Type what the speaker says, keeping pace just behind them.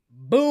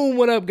Boom,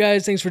 what up,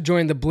 guys? Thanks for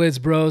joining the Blitz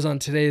Bros on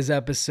today's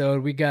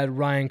episode. We got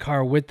Ryan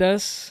Carr with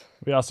us.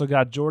 We also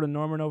got Jordan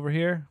Norman over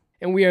here.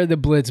 And we are the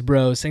Blitz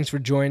Bros. Thanks for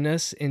joining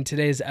us. In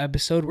today's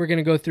episode, we're going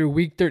to go through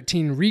Week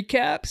 13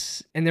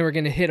 recaps, and then we're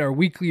going to hit our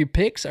weekly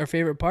picks, our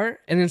favorite part,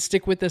 and then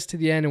stick with us to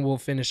the end, and we'll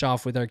finish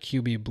off with our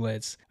QB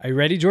Blitz. Are you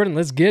ready, Jordan?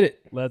 Let's get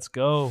it. Let's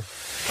go.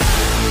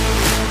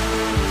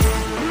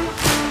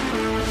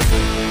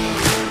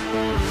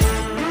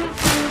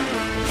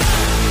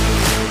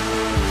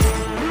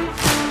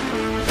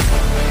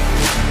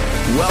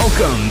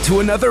 Welcome to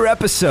another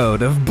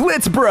episode of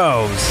Blitz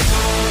Bros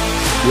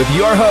with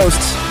your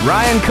hosts,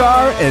 Ryan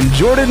Carr and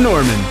Jordan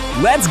Norman.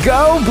 Let's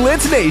go,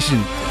 Blitz Nation!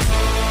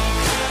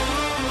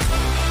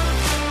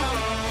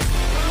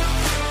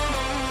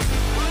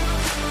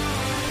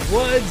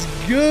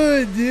 What's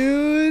good,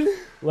 dude?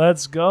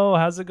 Let's go.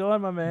 How's it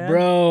going, my man?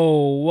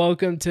 Bro,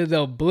 welcome to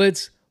the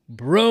Blitz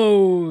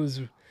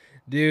Bros.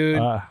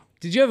 Dude,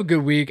 did you have a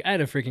good week? I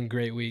had a freaking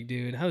great week,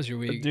 dude. How was your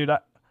week? Dude,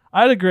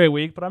 I had a great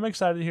week, but I'm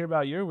excited to hear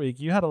about your week.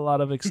 You had a lot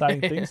of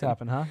exciting things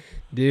happen, huh?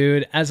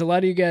 Dude, as a lot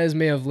of you guys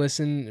may have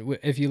listened,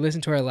 if you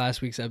listened to our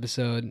last week's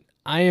episode,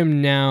 I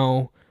am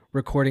now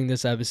recording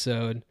this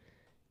episode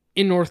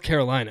in North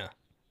Carolina.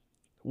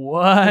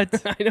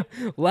 What? I know.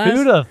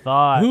 Who'd have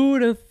thought?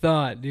 Who'd have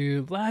thought,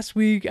 dude? Last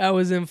week I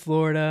was in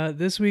Florida.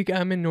 This week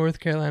I'm in North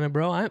Carolina,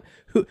 bro.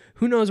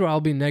 Who knows where I'll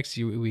be next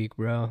week,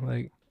 bro?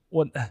 Like,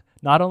 well,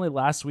 not only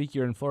last week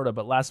you're in Florida,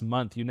 but last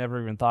month you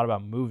never even thought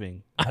about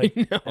moving. Like,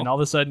 I know. And all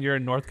of a sudden you're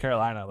in North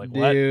Carolina. Like,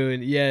 dude, what?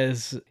 Dude,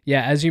 yes.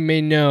 Yeah, as you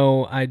may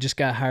know, I just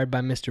got hired by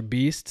Mr.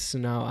 Beast, so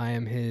now I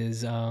am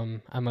his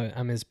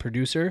I'm his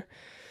producer.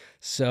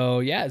 So,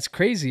 yeah, it's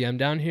crazy. I'm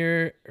down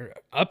here or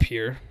up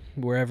here,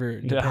 wherever,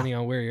 depending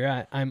on where you're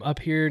at. I'm up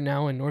here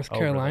now in North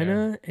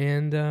Carolina,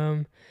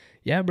 and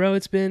yeah, bro,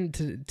 it's been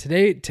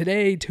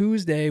today,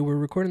 Tuesday. We're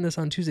recording this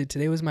on Tuesday.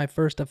 Today was my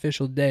first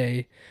official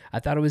day. I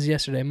thought it was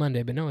yesterday,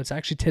 Monday, but no, it's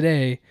actually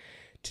today.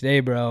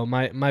 Today, bro,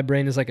 my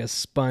brain is like a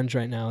sponge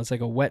right now. It's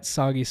like a wet,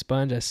 soggy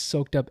sponge. I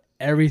soaked up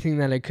everything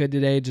that I could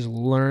today, just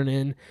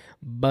learning,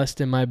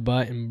 busting my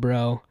butt, and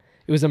bro,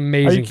 it was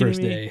amazing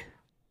first day.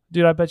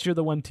 Dude, I bet you're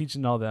the one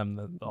teaching all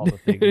the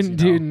things.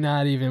 Dude,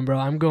 not even, bro.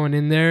 I'm going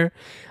in there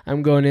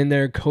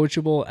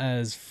coachable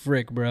as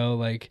frick, bro.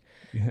 Like,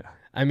 yeah.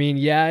 I mean,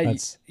 yeah,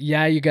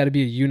 you got to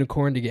be a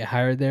unicorn to get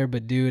hired there,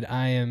 but dude,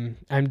 I'm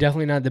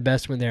definitely not the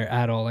best one there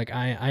at all. Like,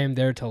 I am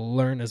there to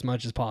learn as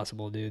much as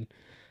possible, dude.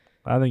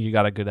 I think you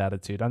got a good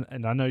attitude,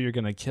 and I know you're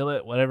going to kill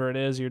it. Whatever it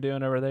is you're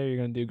doing over there, you're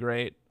going to do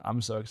great. I'm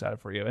so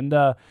excited for you. And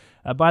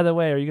by the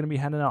way, are you going to be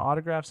handing out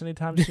autographs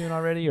anytime soon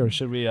already, or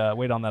should we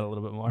wait on that a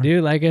little bit more?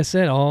 Dude, like I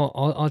said,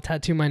 I'll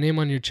tattoo my name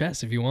on your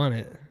chest if you want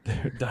it.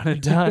 Dude, done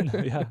and done.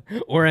 Yeah.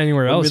 Or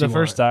anywhere else. Be the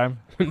first time.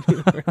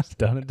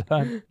 Done and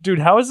done. Dude,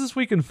 how was this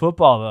week in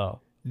football though?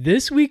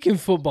 This week in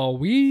football,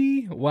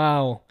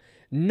 wow.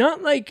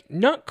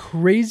 Not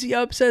crazy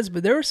upsets,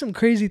 but there were some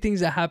crazy things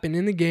that happened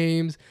in the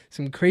games,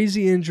 some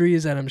crazy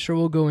injuries that I'm sure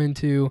we'll go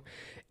into.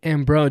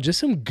 And, bro, just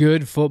some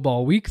good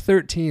football. Week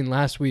 13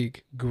 last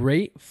week.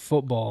 Great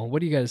football. What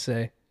do you got to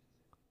say?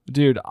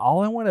 Dude,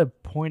 all I want to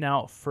point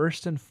out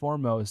first and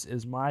foremost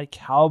is my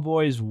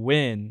Cowboys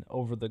win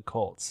over the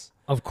Colts.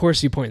 Of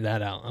course you point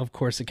that out. Of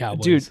course the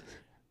Cowboys. Dude,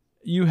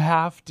 you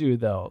have to,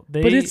 though.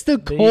 But it's the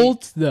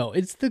Colts, though.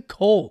 It's the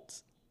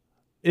Colts.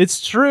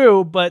 It's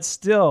true, but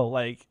still,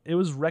 like, it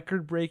was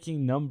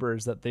record-breaking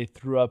numbers that they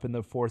threw up in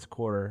the fourth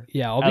quarter.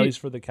 Yeah, at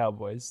least for the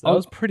Cowboys. That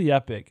was pretty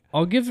epic.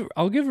 I'll give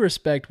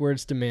respect where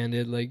it's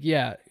demanded. Like,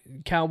 yeah,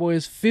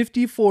 Cowboys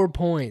 54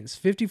 points,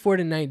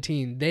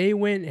 54-19. They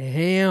went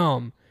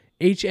ham,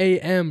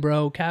 HAM,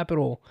 bro,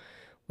 capital.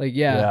 Like,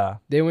 yeah.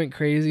 They went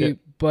crazy.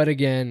 But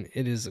again,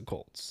 it is the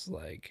Colts.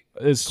 Like,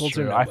 it's Colts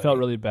true. I felt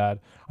really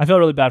bad. I felt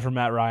really bad for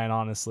Matt Ryan,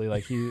 honestly.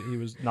 Like, he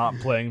was not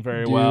playing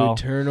very well.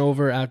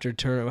 Turnover after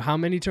turnover. How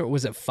many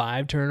was it?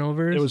 5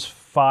 turnovers? It was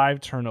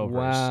 5 turnovers.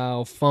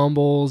 Wow.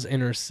 Fumbles,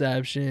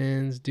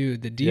 interceptions.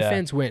 Dude, the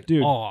defense went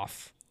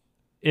off.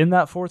 In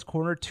that fourth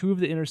quarter, 2 of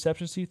the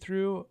interceptions he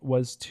threw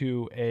was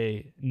to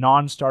a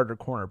non-starter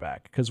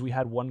cornerback because we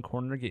had one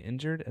corner get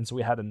injured, and so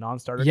we had a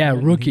non-starter. Yeah,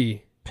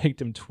 rookie.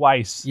 Picked him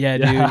twice. Yeah,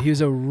 dude. He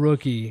was a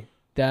rookie.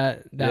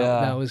 That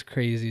was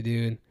crazy,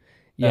 dude.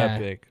 Yeah.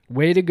 Epic.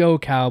 Way to go,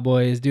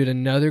 Cowboys. Dude,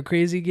 another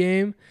crazy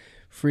game.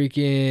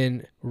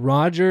 Freaking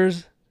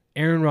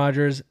Aaron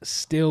Rodgers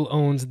still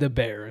owns the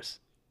Bears.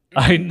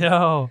 I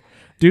know.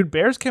 Dude,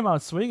 Bears came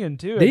out swinging,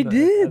 too. They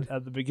did.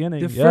 At the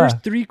beginning. The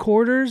first 3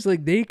 quarters,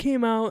 like, they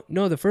came out.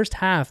 No, the first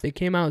half, they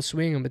came out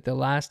swinging. But the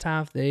last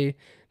half, they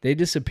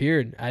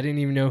disappeared. I didn't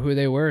even know who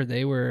they were.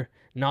 They were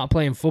not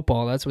playing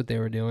football. That's what they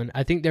were doing.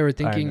 I think they were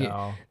thinking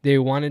they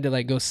wanted to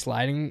like go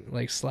sliding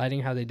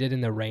how they did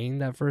in the rain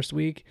that first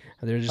week.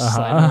 They were just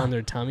sliding on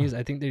their tummies.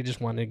 I think they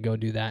just wanted to go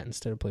do that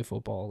instead of play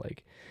football.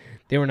 Like,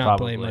 they were not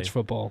playing much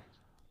football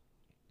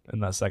in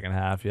that second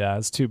half. Yeah,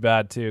 it's too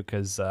bad too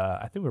because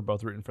I think we're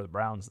both rooting for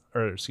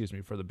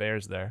for the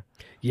Bears there.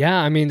 Yeah,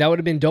 I mean that would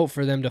have been dope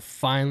for them to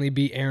finally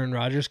beat Aaron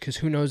Rodgers because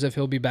who knows if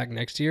he'll be back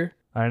next year.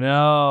 I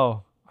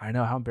know. I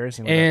know, how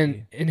embarrassing would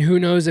that be? And who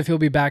knows if he'll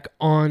be back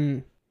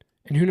on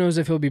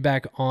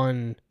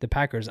the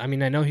Packers. I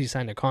mean, I know he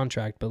signed a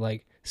contract, but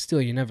like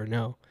still you never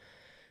know.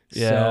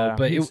 Yeah, So,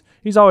 but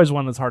he's always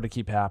one that's hard to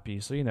keep happy,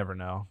 so you never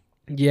know.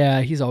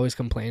 yeah, he's always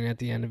complaining at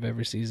the end of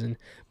every season.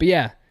 But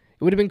yeah,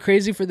 it would have been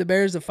crazy for the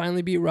Bears to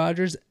finally beat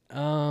Rodgers,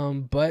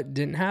 but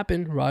didn't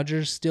happen.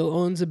 Rodgers still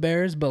owns the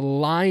Bears, but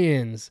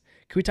Lions.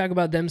 Can we talk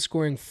about them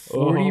scoring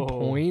 40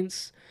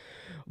 points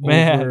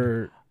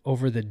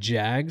over the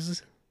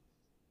Jags?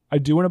 I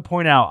do want to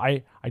point out,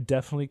 I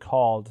definitely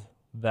called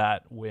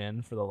that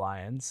win for the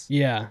Lions.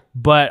 Yeah.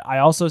 But I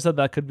also said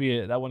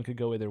that one could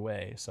go either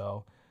way.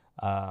 So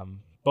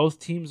both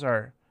teams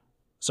are.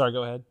 Sorry,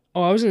 go ahead.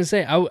 Oh, I was going to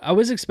say, I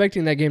was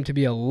expecting that game to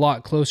be a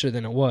lot closer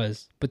than it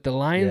was, but the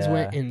Lions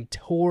went and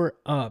tore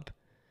up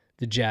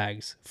the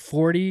Jags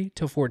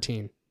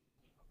 40-14.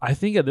 I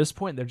think at this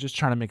point, they're just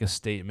trying to make a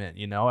statement,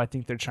 you know? I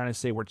think they're trying to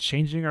say, we're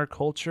changing our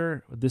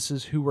culture. This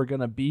is who we're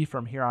going to be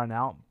from here on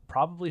out.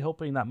 Probably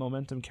hoping that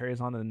momentum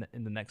carries on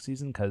in the next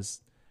season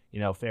because, you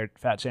know,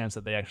 fat chance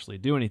that they actually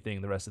do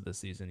anything the rest of the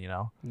season, you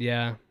know?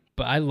 Yeah,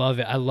 but I love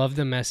it. I love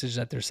the message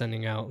that they're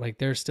sending out. Like,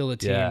 they're still a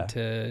team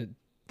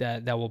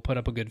that will put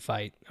up a good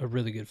fight, a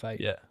really good fight.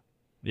 Yeah.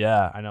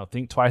 Yeah, I know.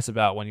 Think twice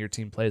about when your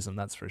team plays them,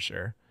 that's for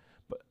sure.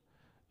 But,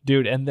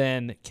 dude, and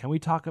then can we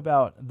talk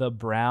about the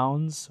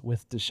Browns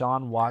with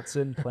Deshaun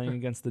Watson playing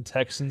against the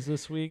Texans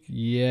this week?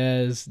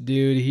 Yes,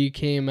 dude. He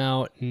came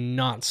out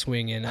not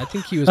swinging. I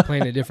think he was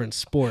playing a different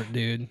sport,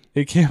 dude.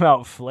 He came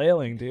out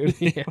flailing, dude.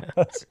 Yeah.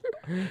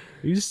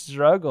 He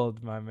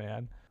struggled, my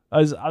man. I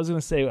was going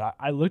to say,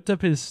 I looked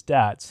up his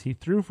stats. He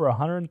threw for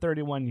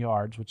 131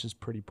 yards, which is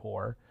pretty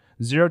poor.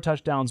 0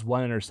 touchdowns,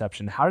 1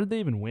 interception. How did they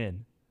even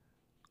win?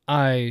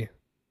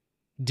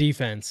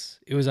 Defense.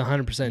 It was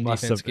 100%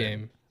 defense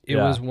game. It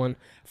Yeah. was one.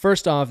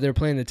 First off, they're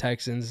playing the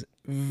Texans.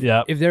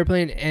 Yep. If they're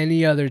playing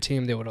any other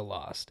team, they would have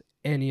lost.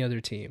 Any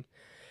other team.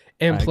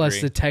 And I plus,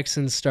 agree. the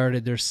Texans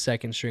started their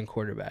second string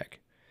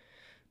quarterback.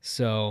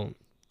 So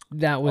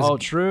that was. Oh,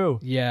 true.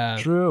 Yeah.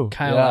 True.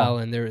 Kyle Yeah.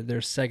 Allen, their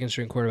second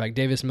string quarterback.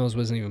 Davis Mills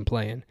wasn't even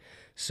playing.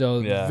 So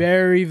Yeah.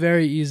 very,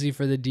 very easy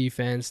for the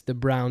defense, the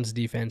Browns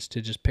defense,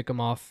 to just pick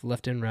them off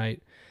left and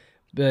right.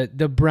 But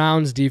the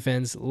Browns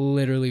defense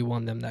literally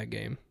won them that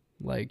game.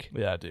 Like,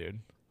 Yeah, dude.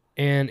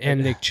 and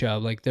Nick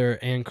Chubb, like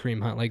and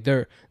Kareem Hunt, like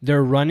their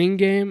running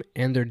game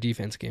and their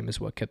defense game is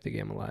what kept the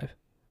game alive.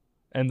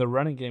 And the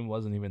running game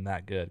wasn't even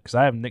that good because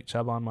I have Nick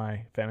Chubb on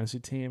my fantasy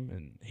team,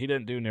 and he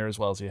didn't do near as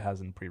well as he has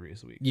in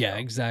previous weeks. Yeah, so.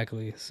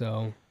 exactly.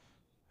 So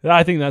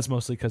I think that's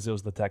mostly because it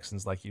was the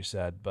Texans, like you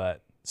said.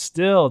 But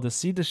still, to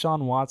see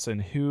Deshaun Watson,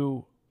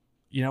 who,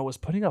 you know, was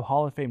putting up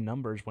Hall of Fame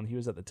numbers when he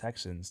was at the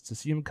Texans, to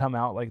see him come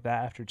out like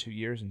that after 2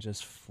 years and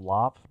just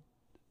flop,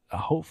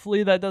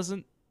 hopefully that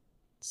doesn't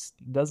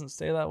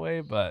stay that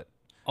way. But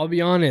I'll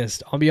be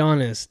honest.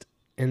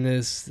 And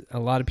this, a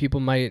lot of people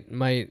might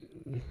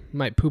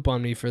poop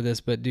on me for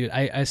this, but dude,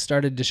 I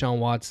started Deshaun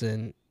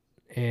Watson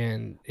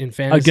and in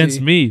fantasy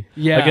against me.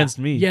 Yeah, that's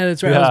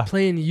right. Yeah. I was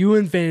playing you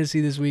in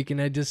fantasy this week, and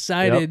I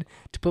decided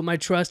to put my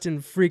trust in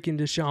freaking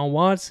Deshaun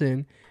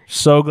Watson.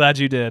 So glad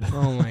you did.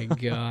 Oh my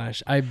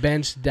gosh, I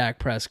benched Dak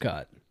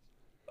Prescott.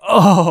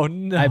 Oh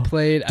no! I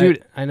played,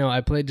 dude. I know.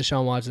 I played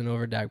Deshaun Watson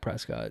over Dak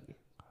Prescott.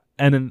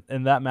 And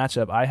in that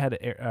matchup, I had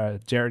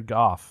Jared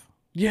Goff.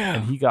 Yeah,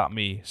 and he got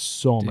me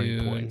so many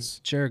points.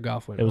 Jared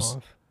Goff went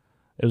off.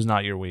 It was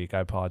not your week. I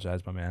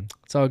apologize, my man.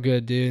 It's all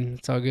good, dude.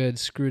 It's all good.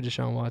 Screw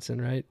Deshaun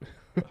Watson, right?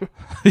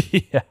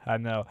 Yeah, I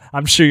know.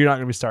 I'm sure you're not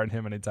going to be starting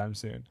him anytime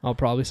soon. I'll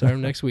probably start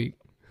him next week.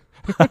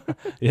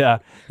 Yeah.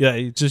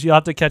 You'll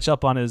have to catch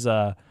up on his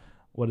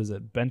what is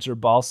it, bench or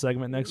ball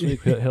segment next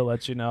week. He'll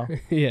let you know.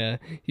 Yeah,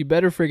 he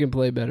better freaking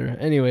play better.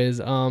 Anyways,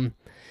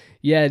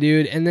 yeah,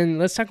 dude. And then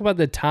let's talk about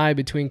the tie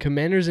between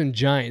Commanders and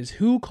Giants.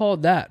 Who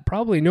called that?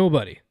 Probably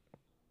nobody.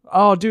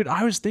 Oh, dude,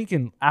 I was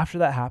thinking after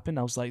that happened,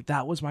 I was like,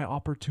 that was my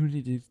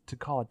opportunity to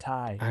call a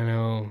tie. I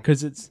know.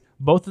 Because it's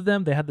both of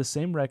them, they had the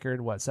same record,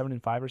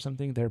 7-5 or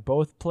something. They're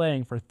both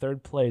playing for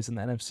third place in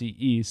the NFC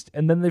East,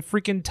 and then they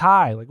freaking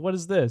tie. Like, what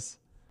is this?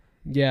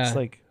 Yeah. It's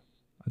like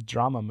a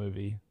drama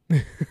movie.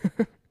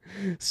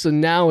 So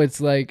now it's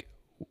like,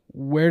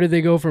 where do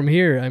they go from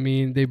here? I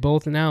mean, they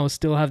both now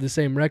still have the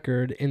same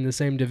record in the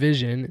same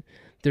division.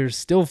 They're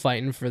still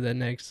fighting for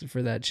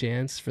that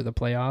chance for the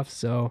playoffs.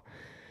 So,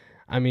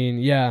 I mean,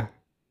 yeah.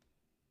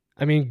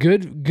 I mean,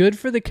 good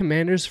for the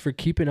Commanders for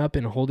keeping up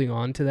and holding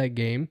on to that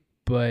game,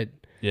 but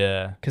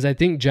yeah, because I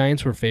think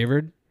Giants were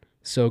favored,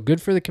 so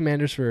good for the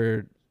Commanders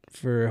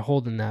for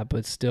holding that.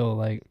 But still,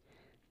 like,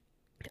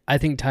 I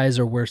think ties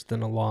are worse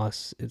than a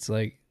loss. It's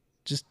like,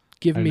 just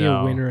give me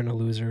a winner and a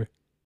loser.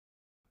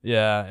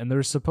 Yeah, and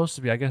there's supposed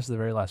to be, I guess, the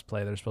very last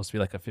play, there's supposed to be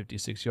like a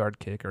 56-yard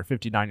kick or a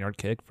 59-yard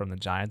kick from the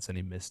Giants, and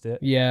he missed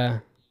it. Yeah.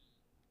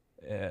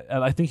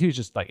 And I think he was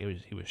just like,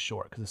 he was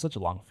short because it's such a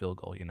long field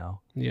goal, you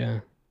know? Yeah.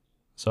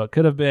 So it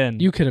could have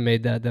been. You could have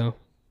made that, though.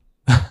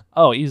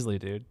 Oh, easily,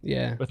 dude.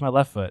 Yeah. With my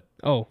left foot.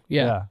 Oh,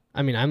 yeah.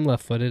 I mean, I'm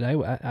left-footed.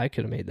 I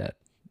could have made that.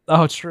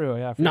 Oh, true.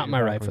 Yeah. Not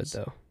my right foot,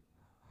 though.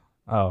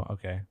 Oh,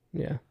 okay.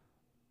 Yeah.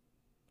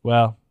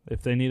 Well,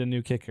 If they need a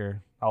new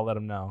kicker, I'll let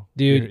them know.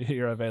 Dude,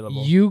 you're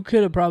available. You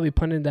could have probably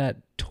punted that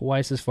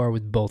twice as far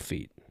with both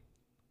feet.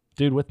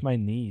 Dude, with my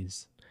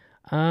knees.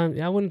 I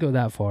wouldn't go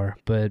that far,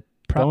 but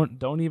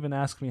don't even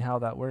ask me how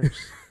that works.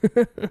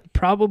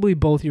 Probably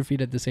both your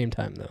feet at the same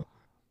time, though.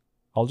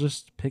 I'll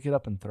just pick it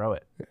up and throw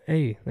it.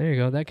 Hey, there you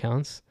go. That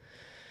counts.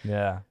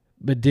 Yeah.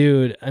 But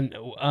dude,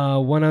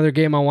 one other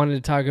game I wanted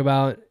to talk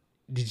about.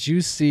 Did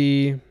you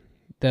see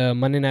the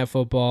Monday Night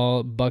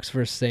Football Bucks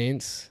versus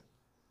Saints?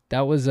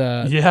 That was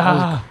that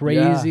was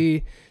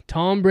crazy. Yeah.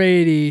 Tom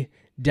Brady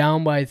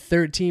down by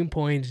 13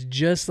 points,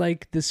 just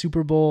like the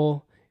Super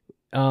Bowl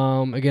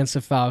against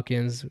the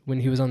Falcons when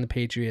he was on the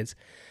Patriots.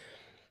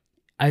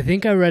 I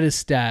think I read a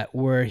stat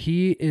where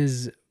he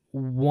is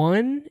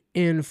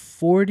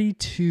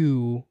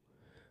 1-42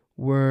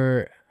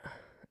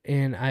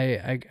 and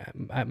I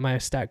my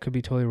stat could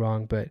be totally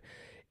wrong, but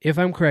if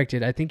I'm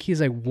corrected, I think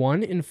he's like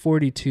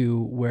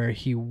 1-42 where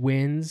he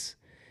wins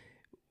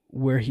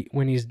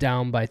when he's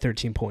down by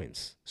 13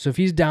 points. So if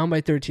he's down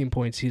by 13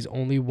 points, he's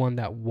only won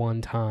that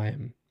one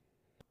time.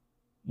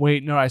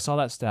 Wait, no, I saw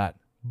that stat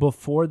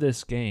before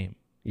this game.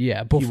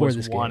 Yeah, before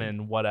this game. He was 1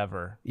 and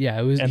whatever. Yeah,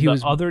 it was. And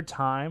the other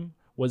time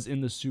was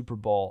in the Super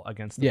Bowl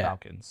against the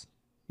Falcons.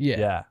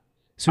 Yeah.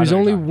 So he's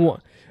only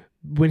one.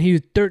 When he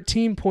was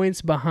 13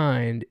 points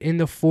behind in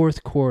the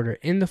fourth quarter,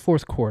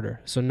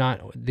 so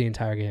not the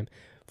entire game.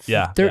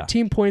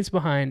 13 points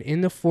behind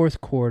in the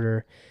fourth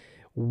quarter.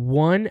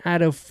 1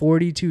 out of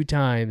 42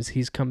 times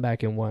he's come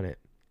back and won it.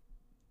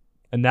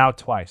 And now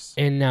twice.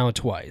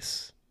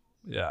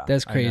 Yeah.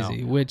 That's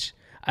crazy, which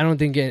I don't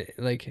think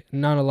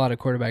not a lot of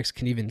quarterbacks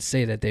can even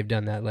say that they've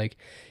done that. Like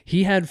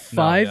he had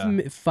Tom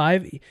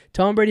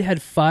Brady had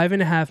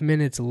 5.5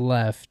 minutes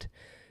left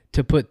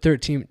to put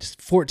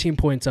 14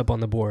 points up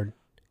on the board,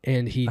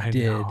 and he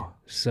did.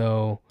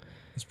 So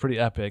it's pretty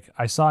epic.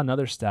 I saw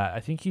another stat.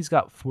 I think he's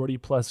got 40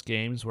 plus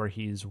games where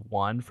he's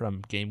won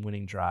from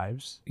game-winning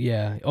drives.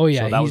 Yeah. Oh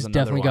yeah. So he's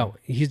definitely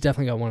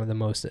got one of the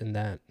most in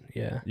that.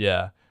 Yeah.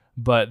 Yeah.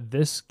 But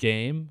this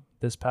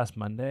past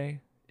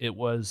Monday, it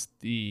was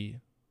the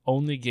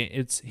only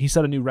game. He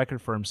set a new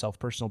record for himself,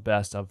 personal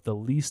best of the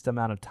least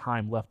amount of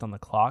time left on the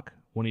clock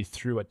when he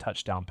threw a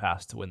touchdown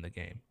pass to win the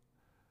game.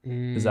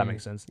 Does that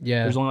make sense?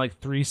 Yeah. There's only like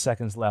 3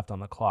 seconds left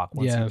on the clock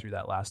once he threw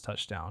that last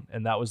touchdown.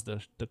 And that was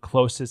the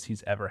closest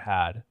he's ever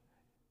had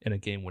in a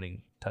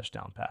game-winning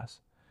touchdown pass.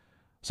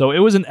 So it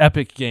was an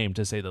epic game,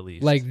 to say the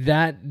least. Like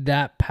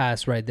that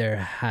pass right there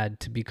had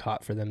to be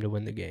caught for them to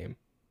win the game,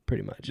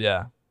 pretty much.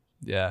 Yeah.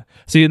 Yeah.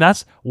 See, and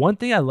that's one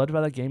thing I loved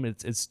about that game.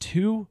 It's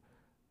two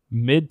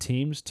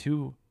mid-teams,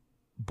 two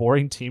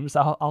boring teams,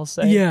 I'll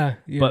say. Yeah.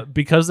 But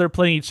because they're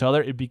playing each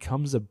other, it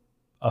becomes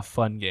a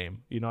fun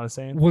game. You know what I'm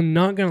saying? Well,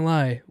 not gonna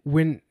lie,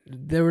 when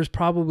there was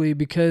probably,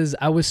 because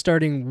I was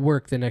starting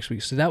work the next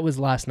week, so that was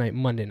last night,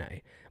 Monday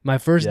night. My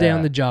first day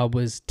on the job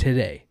was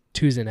today,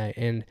 Tuesday night,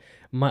 and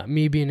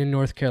me being in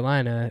North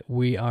Carolina,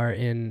 we are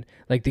in,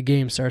 like, the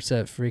game starts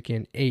at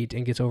freaking 8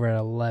 and gets over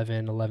at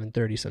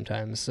 11:30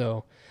 sometimes.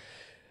 So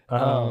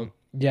the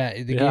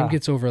game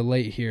gets over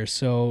late here.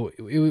 So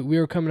we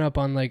were coming up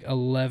on like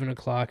 11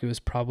 o'clock. It was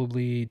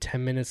probably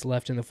 10 minutes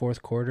left in the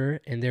fourth quarter,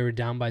 and they were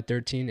down by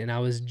 13. And I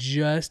was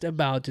just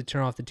about to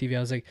turn off the TV. I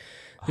was like,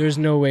 there's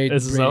no way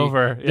this is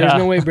over. There's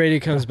no way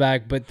Brady comes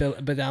back. But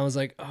I was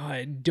like, oh,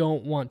 I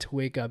don't want to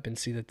wake up and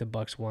see that the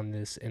Bucks won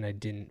this, and I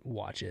didn't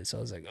watch it. So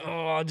I was like,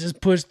 oh, I'll just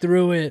push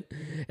through it.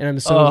 And I'm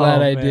so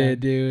glad I did,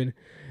 dude.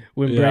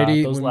 When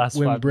Brady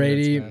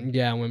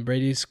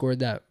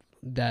scored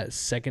that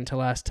second to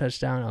last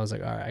touchdown, I was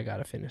like, all right, I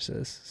gotta finish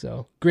this.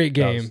 So great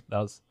game.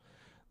 That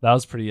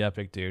was pretty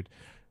epic, dude.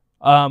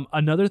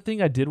 Another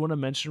thing I did want to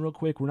mention real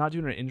quick, we're not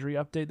doing an injury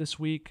update this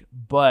week,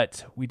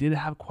 but we did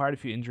have quite a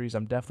few injuries.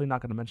 I'm definitely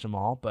not going to mention them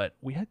all, but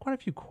we had quite a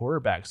few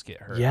quarterbacks get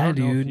hurt. Yeah,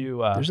 dude.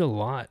 There's a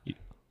lot.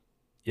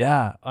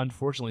 Yeah,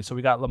 unfortunately. So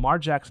we got Lamar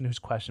Jackson, who's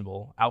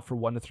questionable, out for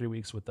 1 to 3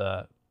 weeks with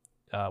a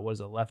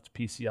left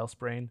PCL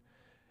sprain.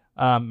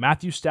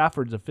 Matthew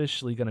Stafford's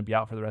officially going to be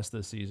out for the rest of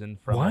the season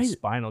from a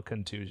spinal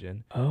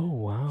contusion. Oh,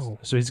 wow.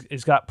 So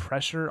he's got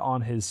pressure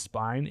on his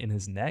spine in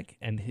his neck,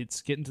 and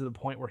it's getting to the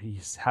point where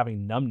he's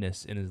having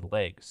numbness in his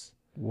legs.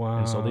 Wow.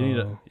 And so they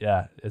need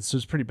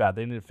it's pretty bad.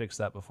 They need to fix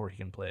that before he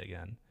can play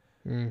again.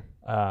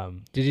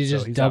 Did he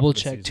just double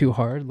check too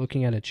hard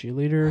looking at a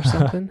cheerleader or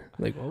something?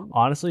 Like, oh.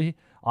 Honestly,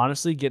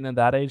 getting at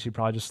that age, he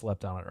probably just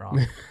slept on it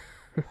wrong.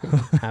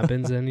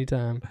 Happens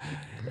anytime.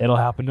 It'll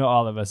happen to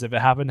all of us. If it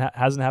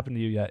hasn't happened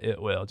to you yet,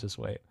 it will. Just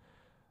wait.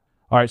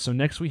 All right, so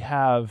next we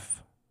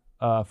have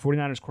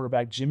 49ers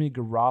quarterback Jimmy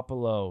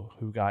Garoppolo,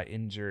 who got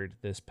injured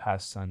this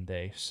past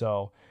Sunday.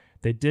 So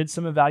they did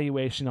some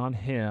evaluation on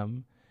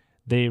him.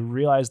 They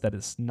realized that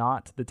it's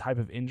not the type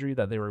of injury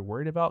that they were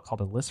worried about,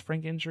 called a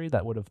Lisfranc injury,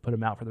 that would have put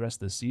him out for the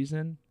rest of the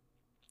season.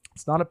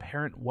 It's not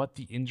apparent what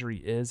the injury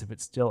is, if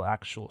it's still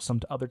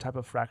some other type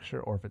of fracture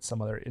or if it's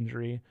some other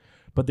injury.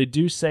 But they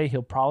do say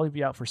he'll probably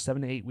be out for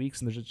 7 to 8 weeks,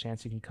 and there's a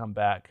chance he can come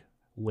back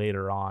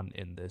later on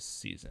in this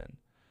season.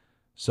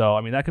 So,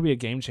 I mean, that could be a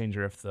game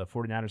changer if the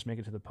 49ers make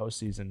it to the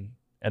postseason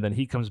and then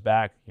he comes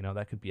back,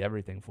 that could be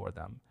everything for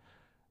them.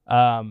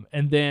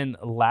 And then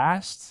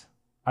last,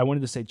 I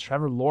wanted to say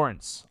Trevor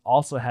Lawrence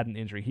also had an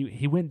injury.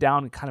 He went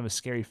down in kind of a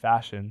scary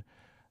fashion.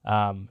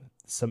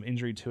 Some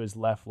injury to his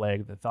left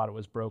leg that thought it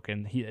was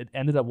broken. He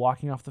ended up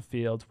walking off the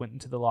field, went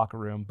into the locker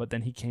room, but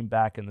then he came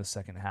back in the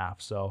second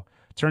half. So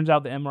turns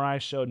out the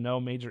MRI showed no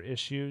major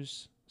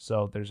issues.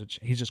 So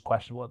he's just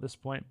questionable at this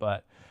point.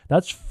 But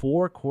that's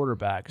 4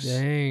 quarterbacks.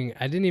 Dang,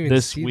 I didn't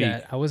even see week.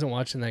 that. I wasn't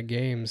watching that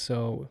game.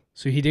 So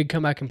he did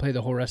come back and play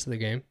the whole rest of the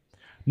game?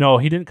 No,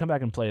 he didn't come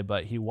back and play,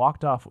 but he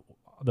walked off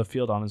the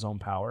field on his own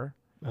power.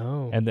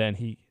 Oh. And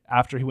then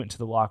after he went to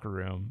the locker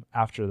room,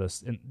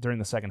 during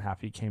the second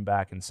half, he came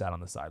back and sat on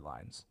the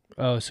sidelines.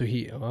 Oh,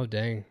 oh,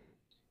 dang.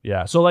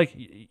 Yeah. So,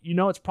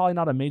 it's probably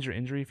not a major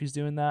injury if he's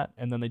doing that.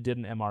 And then they did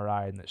an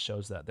MRI, and it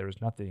shows that there was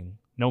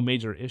no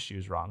major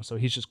issues wrong. So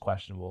he's just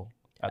questionable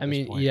at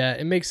this point. Yeah,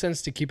 it makes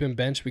sense to keep him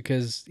benched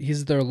because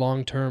he's their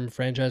long-term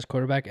franchise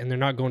quarterback, and they're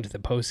not going to the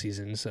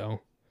postseason,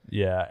 so.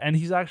 Yeah, and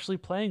he's actually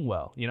playing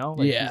well, He's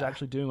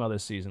actually doing well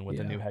this season with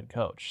the new head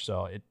coach.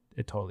 So it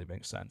totally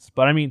makes sense.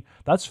 But,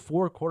 that's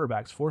 4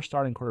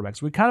 starting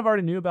quarterbacks. We kind of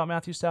already knew about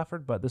Matthew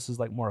Stafford, but this is,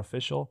 more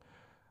official.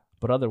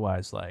 But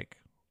otherwise,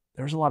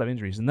 there was a lot of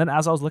injuries. And then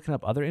as I was looking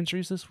up other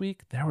injuries this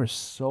week, there were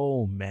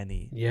so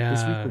many. Yeah.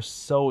 This week was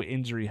so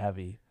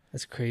injury-heavy.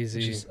 That's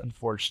crazy. Which is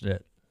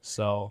unfortunate.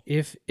 So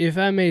if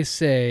I may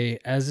say,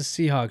 as a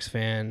Seahawks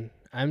fan,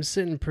 I'm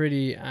feeling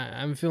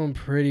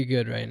pretty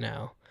good right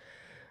now.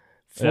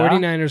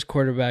 49ers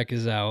quarterback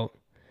is out.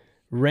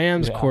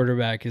 Rams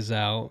quarterback is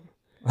out.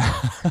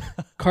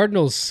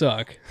 Cardinals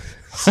suck.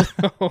 So,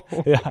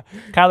 yeah,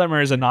 Kyler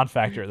Murray is a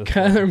non-factor at this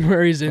point. Kyler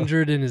Murray's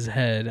injured in his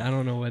head. I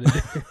don't know what it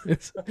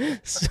is.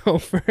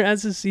 So,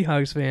 as a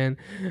Seahawks fan,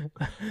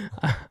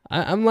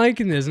 I'm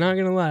liking this. Not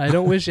gonna lie, I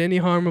don't wish any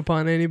harm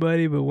upon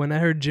anybody. But when I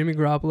heard Jimmy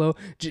Garoppolo,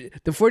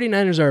 the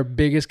 49ers are our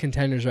biggest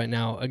contenders right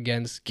now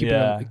against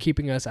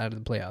keeping us out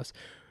of the playoffs.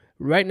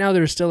 Right now,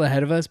 they're still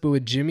ahead of us, but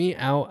with Jimmy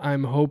out,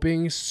 I'm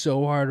hoping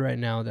so hard right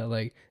now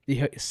that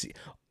the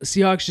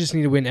Seahawks just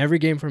need to win every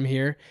game from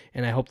here,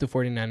 and I hope the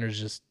 49ers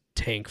just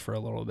tank for a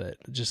little bit.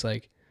 Just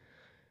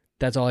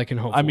that's all I can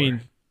hope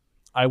for.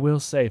 I will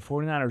say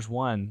 49ers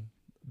won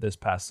this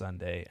past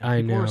Sunday.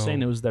 And people were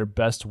saying it was their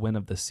best win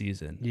of the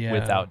season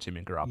without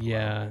Jimmy Garoppolo.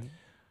 Yeah.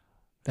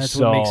 That's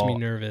what makes me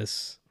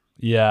nervous.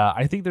 Yeah,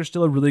 I think they're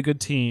still a really good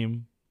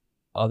team.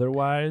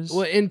 Otherwise,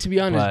 well, and to be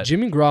honest,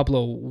 Jimmy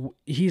Garoppolo,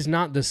 he's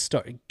not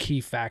the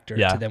key factor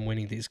to them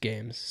winning these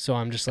games. So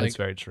I'm just that's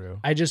very true.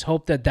 I just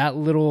hope that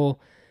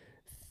little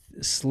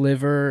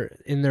sliver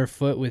in their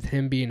foot with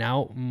him being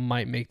out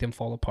might make them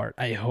fall apart.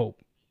 I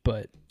hope,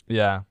 but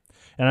yeah.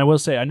 And I will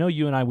say, I know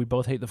you and we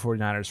both hate the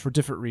 49ers for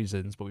different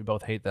reasons, but we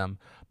both hate them.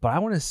 But I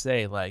want to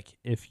say,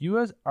 if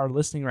you are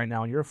listening right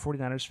now and you're a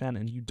 49ers fan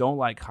and you don't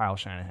like Kyle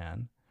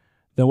Shanahan,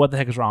 then what the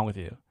heck is wrong with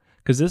you?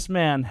 Because this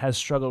man has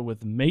struggled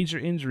with major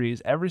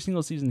injuries every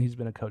single season he's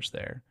been a coach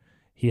there.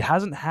 He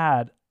hasn't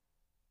had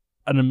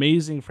an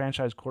amazing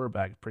franchise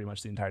quarterback pretty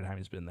much the entire time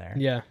he's been there.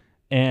 Yeah.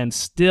 And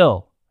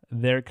still,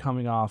 they're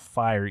coming off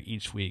fire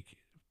each week,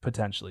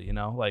 potentially,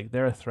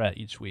 they're a threat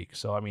each week.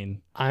 So,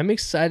 I'm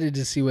excited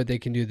to see what they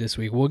can do this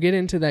week. We'll get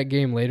into that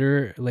game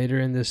later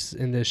in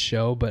this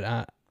show,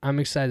 but I'm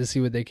excited to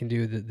see what they can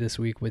do this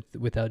week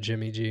without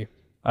Jimmy G.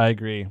 I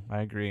agree.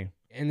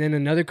 And then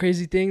another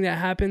crazy thing that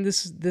happened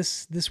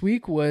this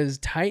week was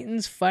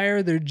Titans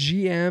fire their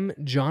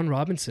GM, John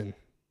Robinson.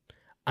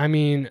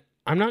 I'm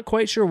not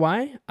quite sure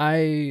why.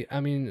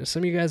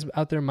 Some of you guys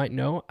out there might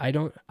know. I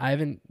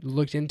haven't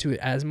looked into it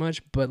as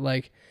much, but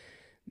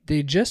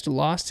they just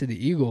lost to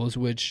the Eagles,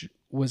 which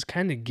was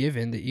kind of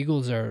given. The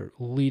Eagles are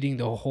leading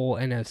the whole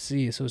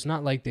NFC, so it's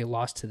not like they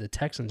lost to the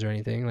Texans or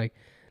anything.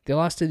 They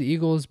lost to the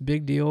Eagles,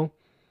 big deal.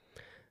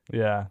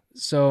 Yeah.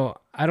 So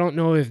I don't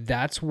know if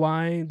that's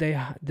why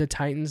the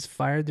Titans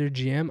fired their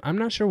GM. I'm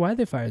not sure why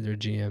they fired their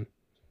GM,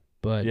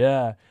 but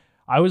yeah,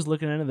 I was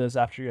looking into this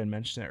after you had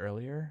mentioned it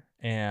earlier,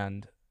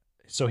 and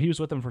so he was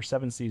with them for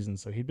 7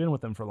 seasons. So he'd been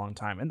with them for a long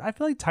time, and I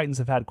feel like Titans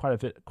have had quite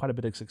a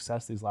bit of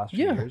success these last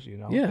few years.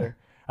 They're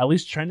at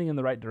least trending in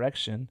the right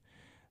direction.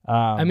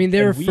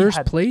 They were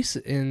first place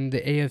in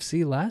the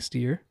AFC last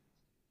year.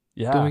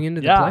 Yeah, going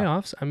into the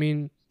playoffs.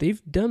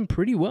 They've done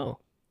pretty well.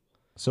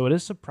 So it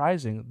is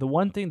surprising. The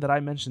one thing that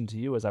I mentioned to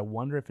you is I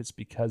wonder if it's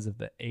because of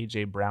the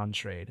A.J. Brown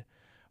trade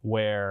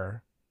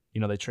where,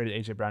 they traded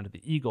A.J. Brown to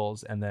the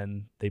Eagles and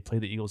then they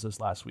played the Eagles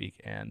this last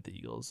week and the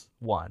Eagles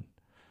won.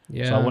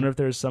 Yeah. So I wonder if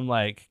there's some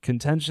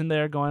contention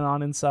there going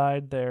on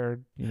inside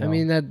there.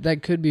 That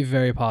could be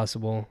very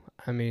possible.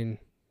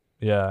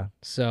 Yeah.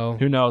 So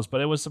who knows?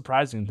 But it was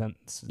surprising.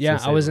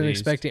 I wasn't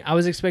expecting. I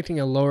was expecting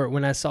a lower.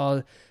 When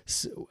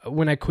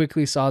I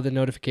quickly saw the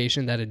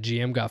notification that a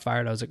GM got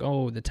fired, I was like,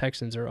 oh, the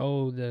Texans or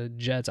the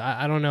Jets.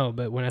 I don't know.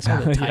 But when I saw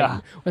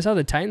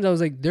the Titans, I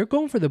was like, they're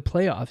going for the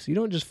playoffs. You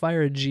don't just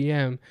fire a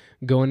GM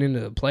going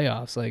into the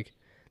playoffs.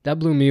 That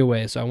blew me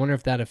away. So I wonder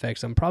if that affects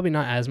them. Probably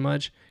not as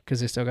much because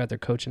they still got their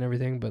coach and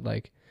everything.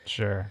 But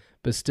sure.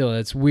 But still,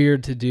 it's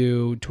weird to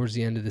do towards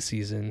the end of the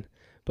season.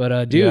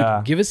 But dude,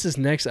 Yeah. give us this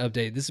next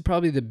update. This is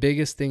probably the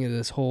biggest thing of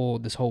this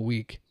whole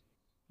week.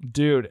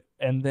 Dude,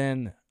 and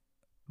then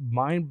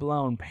mind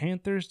blown,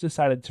 Panthers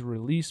decided to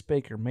release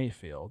Baker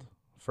Mayfield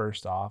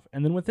first off,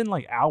 and then within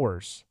like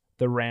hours,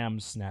 the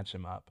Rams snatch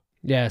him up.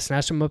 Yeah,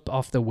 snatched him up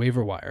off the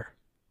waiver wire.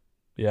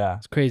 Yeah,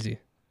 It's crazy.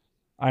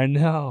 I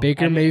know.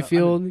 Baker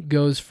Mayfield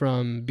goes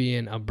from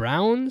being a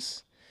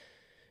Browns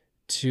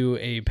to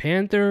a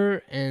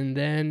Panther and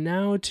then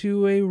now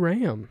to a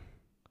Ram.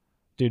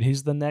 Dude,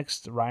 he's the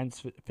next Ryan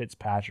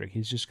Fitzpatrick.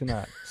 He's just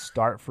gonna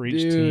start for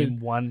each Dude.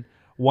 team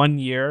one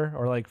year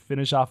or like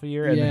finish off a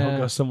year, and then Yeah. he'll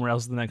go somewhere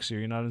else the next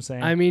year. You know what I'm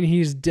saying? I mean,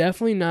 he's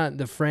definitely not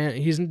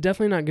he's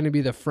definitely not going to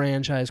be the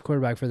franchise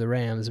quarterback for the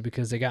Rams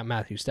because they got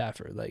Matthew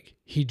Stafford. Like,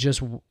 he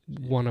just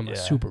won them a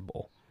Super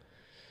Bowl.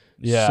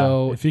 Yeah.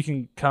 So if he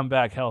can come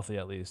back healthy,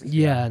 at least.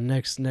 yeah,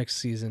 next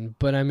season.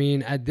 But I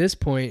mean, at this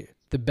point,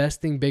 the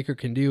best thing Baker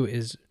can do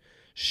is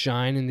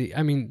shine in the.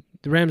 I mean,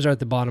 the Rams are at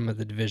the bottom of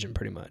the division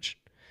pretty much.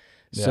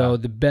 So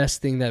the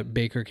best thing that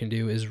Baker can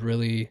do is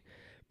really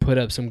put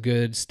up some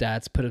good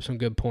stats, put up some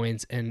good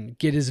points, and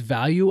get his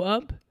value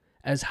up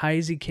as high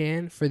as he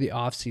can for the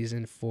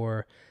offseason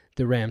for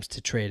the Rams to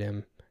trade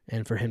him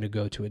and for him to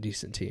go to a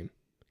decent team.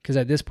 Because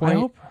at this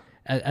point,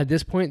 at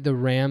this point, the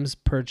Rams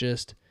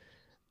purchased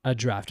a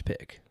draft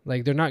pick.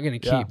 Like, they're not going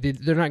to keep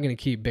they're not going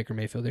to keep Baker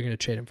Mayfield. They're going to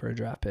trade him for a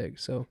draft pick.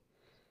 So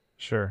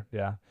Sure,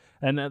 yeah.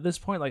 And at this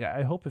point, like,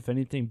 I hope if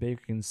anything,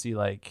 Baker can see,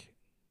 like,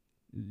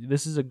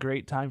 this is a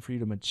great time for you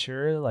to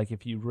mature. Like,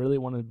 if you really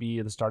want to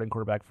be the starting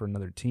quarterback for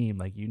another team,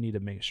 like, you need to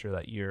make sure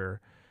that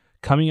you're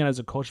coming in as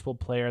a coachable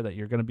player, that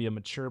you're going to be a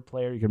mature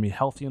player, you're going to be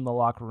healthy in the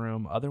locker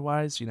room.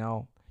 Otherwise, you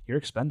know, you're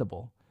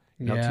expendable.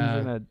 You know, teams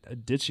are going to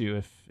ditch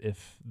you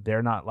if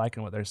they're not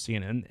liking what they're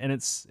seeing. And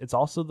it's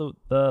also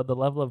the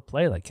level of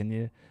play. Like, can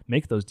you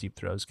make those deep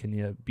throws? Can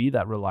you be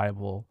that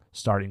reliable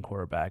starting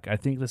quarterback? I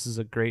think this is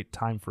a great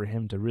time for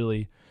him to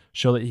really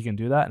show that he can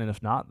do that. And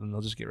if not, then they'll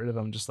just get rid of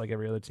him just like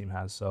every other team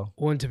has. So,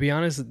 well, and to be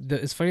honest,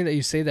 it's funny that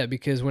you say that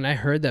because when I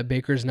heard that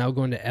Baker's now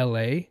going to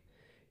L.A.,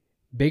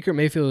 Baker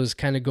Mayfield is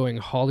kind of going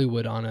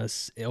Hollywood on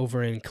us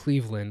over in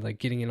Cleveland, like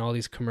getting in all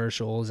these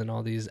commercials and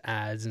all these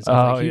ads and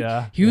stuff.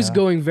 He was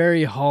going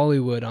very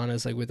Hollywood on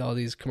us, like with all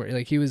these commercials.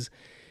 Like he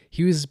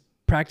was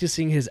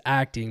practicing his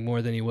acting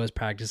more than he was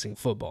practicing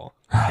football.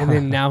 And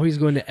then now he's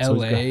going to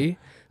LA.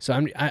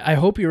 So I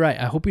hope you're right.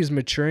 I hope he's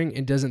maturing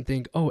and doesn't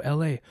think, oh,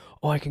 LA,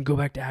 I can go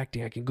back to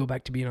acting. I can go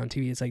back to being on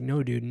TV. It's like,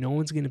 no, dude, no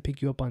one's going to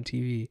pick you up on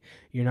TV.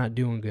 You're not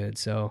doing good.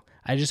 So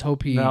I just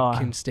hope he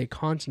can stay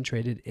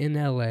concentrated in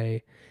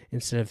LA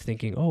instead of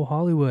thinking, oh,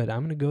 Hollywood, I'm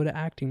going to go to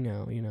acting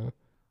now, you know?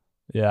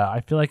 Yeah, I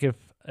feel like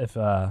if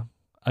a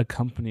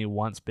company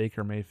wants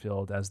Baker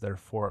Mayfield as their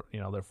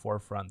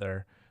forefront,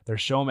 their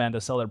showman to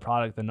sell their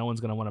product, then no one's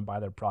going to want to buy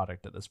their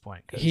product at this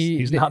point because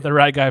he's not the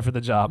right guy for the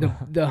job.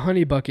 The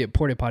Honey Bucket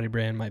Porta Potty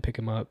brand might pick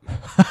him up,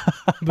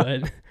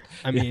 but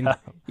I mean,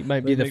 he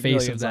might be the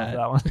face of that.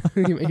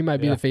 He might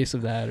be the face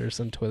of that or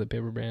some toilet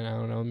paper brand. I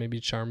don't know. Maybe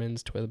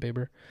Charmin's toilet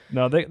paper.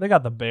 No, they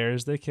got the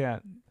Bears. They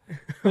can't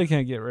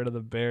get rid of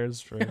the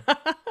Bears for.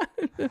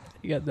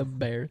 You got the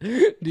bear.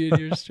 Dude,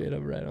 you're straight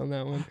up right on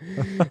that one.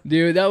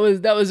 Dude, that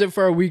was it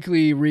for our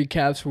weekly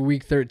recaps for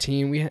week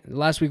 13.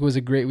 Last week was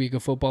a great week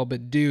of football,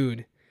 but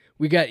dude,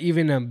 we got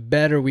even a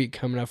better week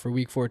coming up for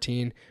week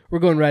 14. We're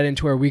going right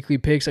into our weekly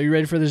picks. Are you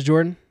ready for this,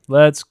 Jordan?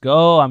 Let's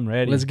go. I'm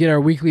ready. Let's get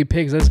our weekly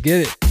picks. Let's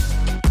get it.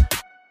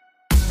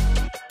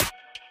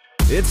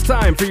 It's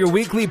time for your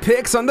weekly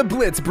picks on the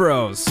Blitz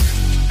Bros.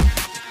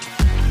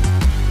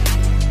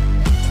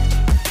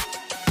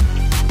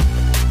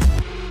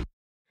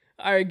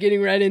 All right,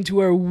 getting right into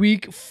our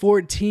week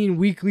 14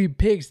 weekly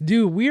picks.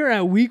 Dude, we are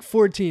at week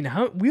 14.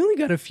 We only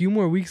got a few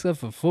more weeks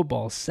left of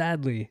football,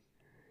 sadly.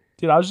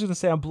 Dude, I was just going to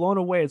say, I'm blown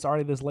away. It's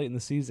already this late in the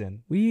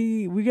season.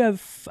 We got,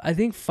 I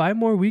think, 5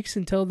 more weeks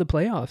until the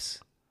playoffs,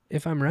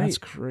 if I'm right. That's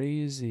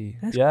crazy.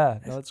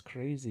 That's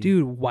crazy.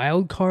 Dude,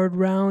 wild card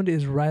round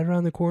is right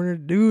around the corner.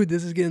 Dude,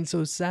 this is getting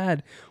so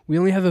sad. We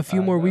only have a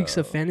few more weeks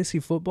of fantasy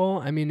football.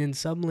 I mean, in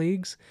some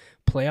leagues,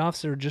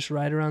 playoffs are just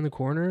right around the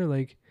corner.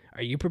 Like,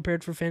 are you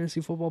prepared for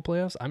fantasy football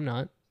playoffs? I'm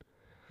not.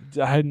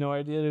 I had no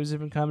idea it was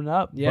even coming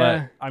up.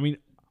 Yeah. But, I mean,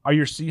 are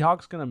your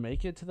Seahawks going to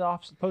make it to the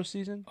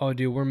postseason? Oh,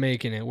 dude, we're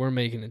making it. We're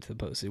making it to the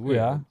postseason.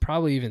 We're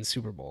probably even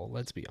Super Bowl,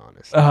 let's be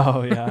honest.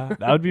 Oh, yeah.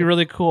 That would be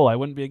really cool. I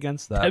wouldn't be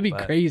against that. That'd be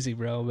crazy,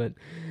 bro, but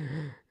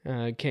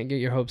can't get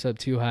your hopes up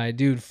too high.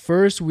 Dude,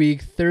 first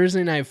week,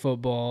 Thursday Night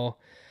Football,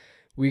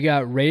 we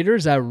got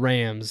Raiders at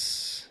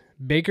Rams.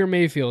 Baker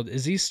Mayfield,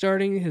 is he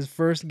starting his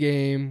first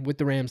game with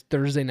the Rams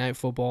Thursday Night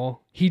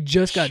Football? He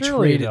just got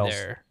traded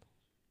there.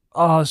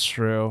 Oh, it's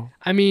true.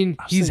 I mean,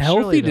 he's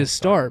healthy to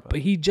start, but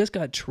he just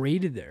got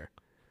traded there.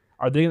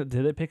 Did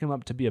they pick him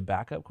up to be a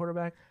backup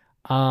quarterback?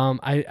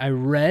 I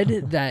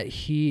read that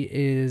he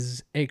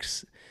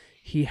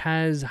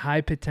has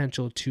high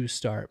potential to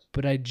start,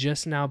 but I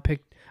just now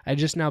picked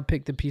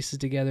the pieces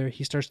together.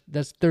 He starts.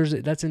 That's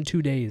Thursday. That's in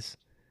 2 days.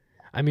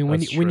 I mean,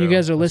 when you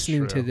guys are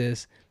listening to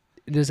this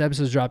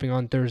episode's dropping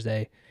on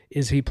Thursday.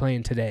 Is he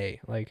playing today?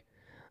 Like,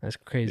 that's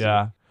crazy.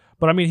 Yeah.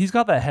 But I mean, he's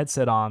got that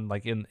headset on,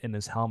 like in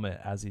his helmet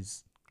as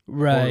he's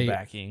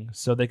quarterbacking,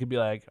 so they could be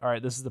like, "All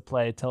right, this is the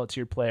play. Tell it to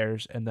your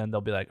players," and then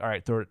they'll be like, "All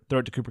right, throw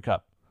it to Cooper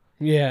Kupp."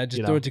 Yeah,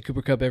 just throw it to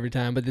Cooper Kupp every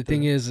time. But the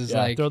thing is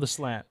like, throw the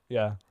slant.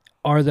 Yeah.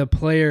 Are the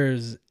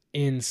players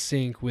in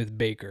sync with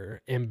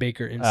Baker and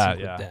Baker in sync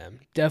with them?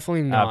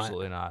 Definitely not.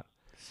 Absolutely not.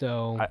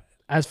 So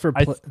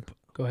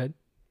go ahead.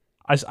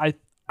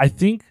 I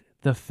think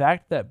the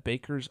fact that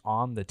Baker's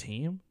on the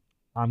team,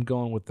 I'm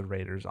going with the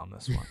Raiders on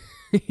this one.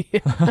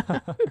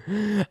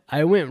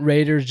 I went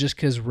Raiders just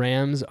because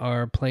Rams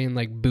are playing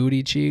like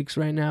booty cheeks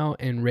right now,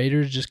 and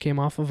Raiders just came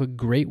off of a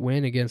great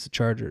win against the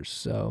Chargers.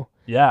 So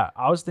yeah,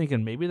 I was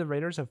thinking maybe the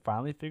Raiders have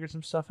finally figured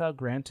some stuff out.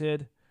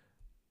 Granted,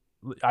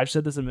 I've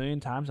said this a million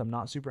times, I'm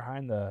not super high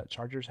on the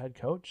Chargers head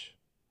coach.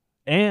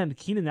 And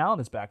Keenan Allen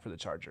is back for the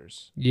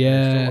Chargers.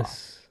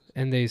 Yes,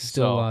 and they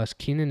still lost.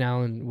 Keenan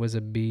Allen was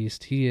a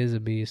beast. He is a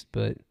beast,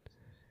 but...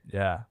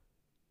 Yeah.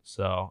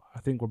 So I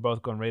think we're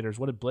both going Raiders.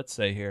 What did Blitz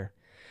say here?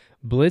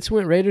 Blitz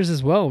went Raiders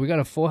as well. We got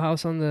a full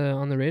house on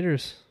the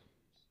Raiders.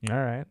 All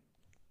right.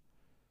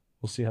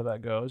 We'll see how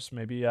that goes.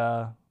 Maybe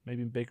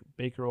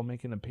Baker will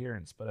make an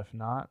appearance, but if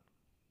not,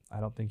 I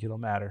don't think it'll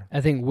matter.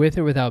 I think with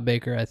or without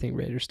Baker, I think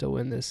Raiders still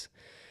win this.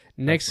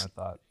 That's my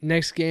thought.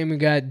 Next game, we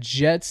got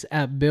Jets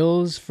at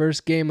Bills.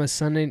 First game of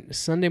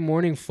Sunday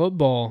morning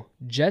football.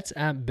 Jets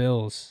at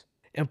Bills.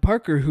 And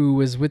Parker, who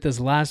was with us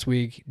last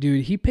week,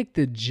 dude, he picked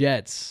the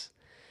Jets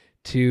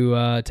to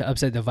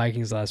upset the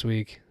Vikings last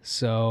week.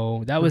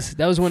 So that was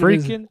one of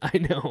his. I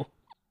know.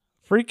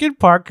 Freaking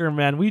Parker,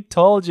 man. We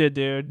told you,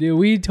 dude. Dude,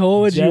 we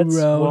told Jets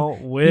you, bro.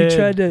 Won't win. He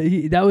tried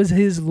to. That was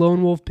his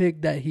lone wolf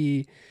pick that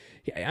he.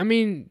 I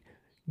mean,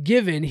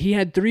 given he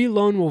had 3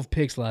 lone wolf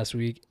picks last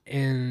week,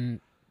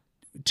 and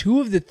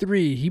 2 of the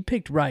 3 he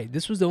picked right.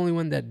 This was the only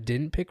one that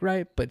didn't pick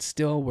right, but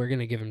still, we're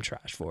gonna give him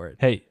trash for it.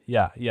 Hey,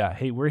 yeah.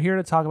 Hey, we're here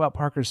to talk about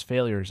Parker's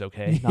failures,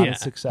 okay? Not his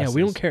successes. Yeah,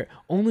 we don't care.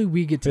 Only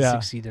we get to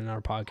succeed in our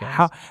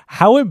podcast.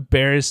 How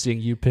embarrassing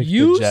you picked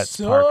the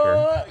Jets,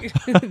 Parker.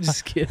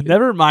 Just kidding.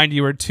 Never mind,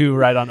 you were 2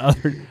 right on on 2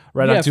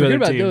 other forget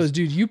about teams. those,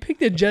 dude. You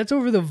picked the Jets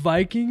over the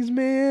Vikings,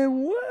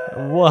 man.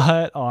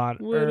 What on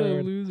What earth?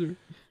 a loser.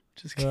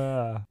 Just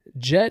kidding.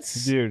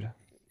 Jets, dude.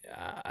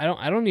 I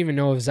don't even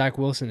know if Zach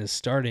Wilson is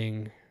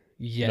starting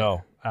yet.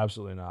 No,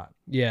 absolutely not.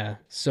 Yeah.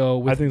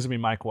 So I think it's gonna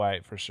be Mike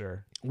White for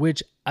sure.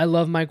 Which I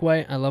love Mike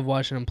White. I love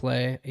watching him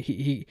play.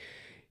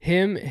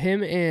 Him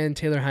and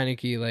Taylor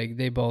Heineke, like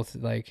they both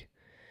like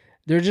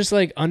they're just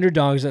like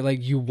underdogs that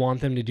like you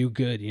want them to do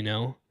good, you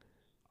know?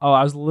 Oh,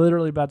 I was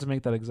literally about to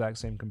make that exact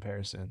same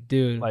comparison.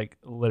 Dude. Like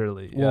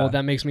literally. Well,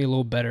 that makes me a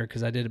little better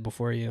because I did it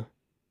before you.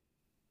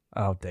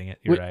 Oh, dang it.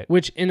 You're right.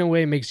 Which in a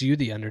way makes you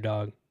the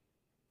underdog.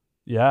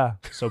 Yeah.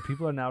 So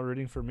people are now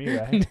rooting for me,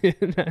 right?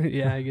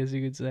 Yeah, I guess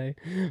you could say.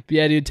 But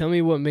yeah, dude, tell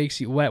me what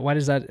makes you why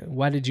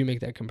did you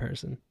make that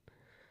comparison?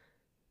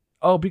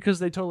 Oh, because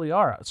they totally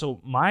are. So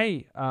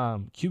my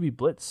QB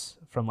blitz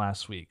from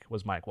last week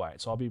was Mike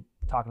White. So I'll be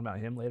talking about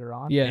him later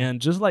on. Yeah.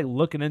 And just like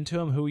looking into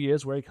him, who he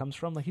is, where he comes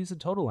from, like he's a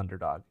total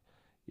underdog.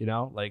 You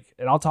know, like,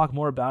 and I'll talk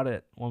more about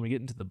it when we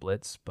get into the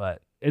blitz,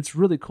 but it's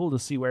really cool to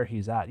see where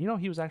he's at. You know,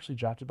 he was actually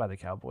drafted by the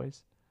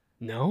Cowboys.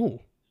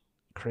 No.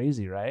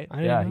 Crazy, right?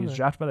 Yeah, he was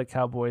drafted by the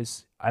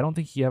Cowboys. I don't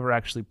think he ever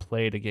actually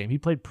played a game. He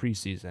played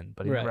preseason,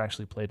 but he never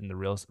actually played in the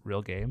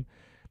real game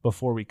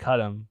before we cut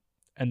him,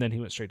 and then he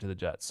went straight to the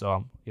Jets.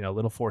 So, you know, a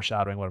little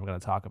foreshadowing what I'm going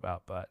to talk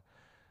about, but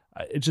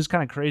it's just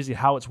kind of crazy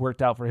how it's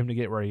worked out for him to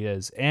get where he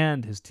is,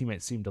 and his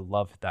teammates seem to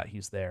love that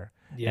he's there.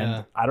 Yeah.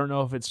 And I don't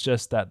know if it's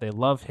just that they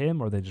love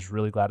him or they're just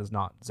really glad it's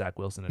not Zach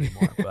Wilson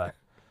anymore, but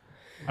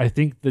I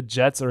think the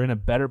Jets are in a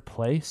better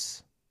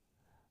place.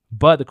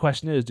 But the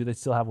question is, do they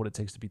still have what it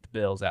takes to beat the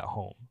Bills at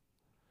home?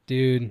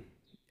 Dude,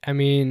 I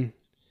mean,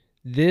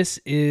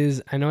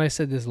 I know I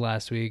said this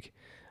last week.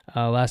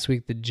 Last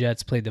week, the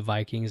Jets played the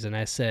Vikings, and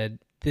I said,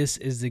 this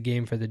is the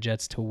game for the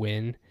Jets to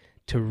win,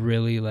 to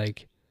really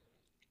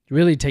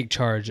take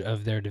charge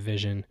of their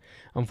division.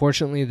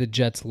 Unfortunately, the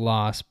Jets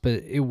lost,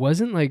 but it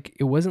wasn't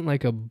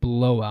like a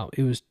blowout.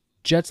 It was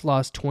Jets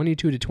lost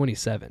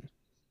 22-27.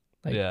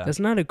 That's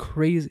not a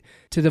crazy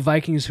to the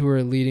Vikings who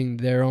are leading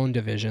their own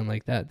division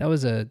like that. That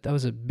was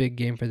a big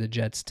game for the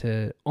Jets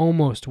to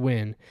almost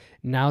win.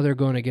 Now they're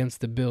going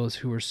against the Bills,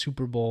 who are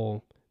Super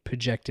Bowl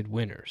projected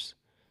winners.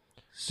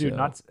 Dude,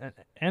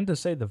 and to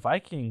say the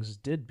Vikings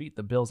did beat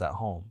the Bills at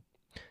home.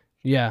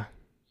 Yeah,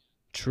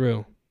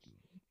 true.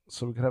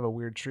 So we could have a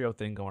weird trio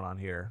thing going on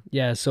here.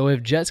 Yeah, so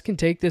if Jets can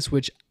take this,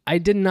 which I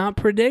did not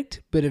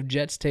predict, but if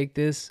Jets take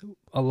this,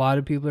 a lot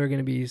of people are going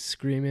to be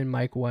screaming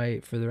Mike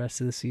White for the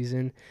rest of the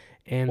season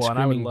and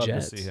screaming I would love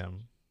Jets. to see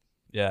him.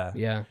 Yeah.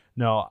 Yeah.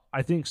 No,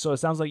 I think so. It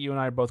sounds like you and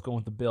I are both going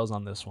with the Bills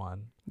on this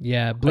one.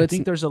 Yeah, I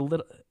think there's a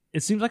little.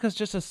 It seems like it's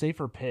just a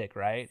safer pick,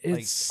 right?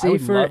 It's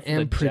safer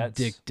and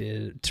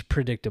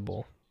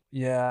predictable.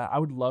 Yeah, I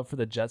would love for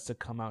the Jets to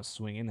come out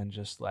swinging and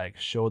just like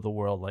show the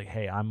world, like,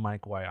 hey, I'm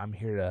Mike White. I'm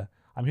here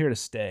to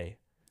stay.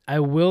 I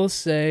will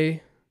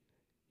say,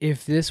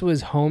 if this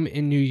was home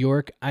in New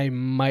York, I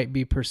might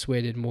be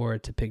persuaded more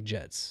to pick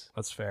Jets.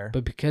 That's fair.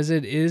 But because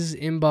it is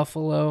in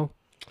Buffalo,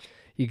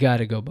 You got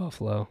to go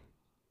Buffalo.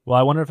 Well,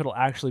 I wonder if it'll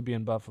actually be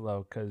in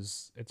Buffalo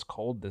because it's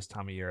cold this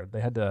time of year. They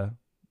had to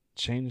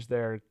change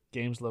their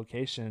game's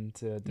location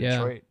to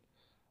Detroit,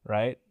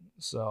 right?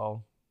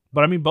 So,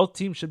 but I mean, both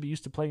teams should be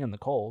used to playing in the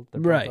cold. They're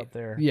both up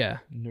there,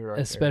 New York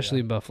especially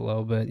area.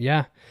 Buffalo. But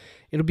yeah,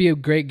 it'll be a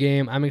great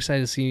game. I'm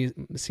excited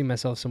to see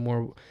myself some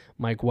more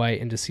Mike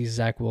White and to see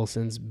Zach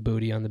Wilson's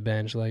booty on the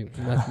bench. Like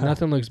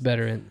nothing looks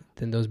better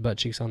than those butt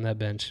cheeks on that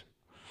bench.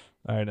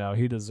 I know.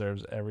 He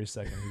deserves every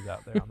second he's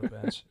out there on the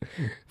bench.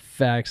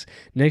 Facts.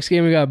 Next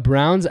game, we got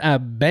Browns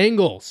at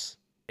Bengals.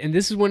 And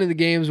this is one of the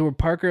games where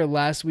Parker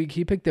last week,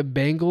 he picked the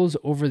Bengals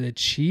over the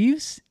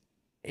Chiefs.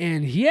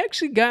 And he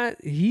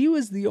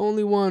was the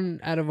only one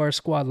out of our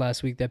squad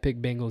last week that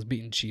picked Bengals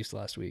beating Chiefs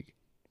last week.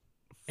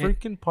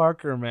 Freaking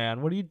Parker,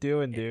 man. What are you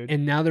doing, dude?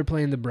 And now they're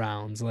playing the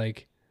Browns.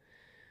 Like,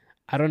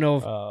 I don't know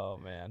if... Oh,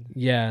 man.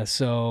 Yeah,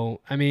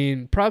 so, I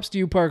mean, props to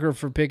you, Parker,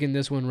 for picking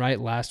this one right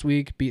last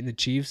week, beating the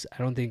Chiefs.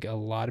 I don't think a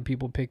lot of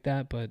people picked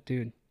that, but,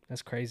 dude,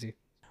 that's crazy.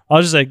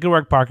 I'll just say, good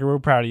work, Parker. We're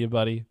proud of you,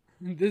 buddy.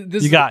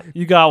 You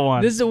got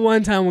one. This is the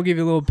one time we'll give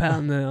you a little pat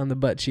on the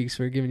butt cheeks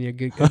for giving you a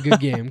good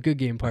game. Good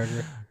game,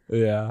 Parker.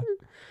 Yeah.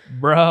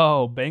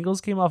 Bro,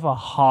 Bengals came off a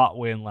hot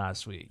win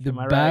last week. The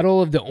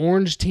battle of the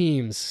orange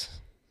teams.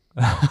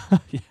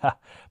 Yeah.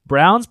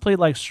 Browns played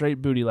like straight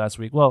booty last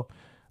week. Well,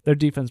 their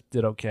defense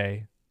did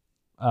okay.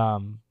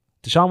 Deshaun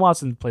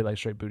Watson played like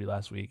straight booty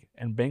last week,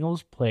 and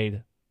Bengals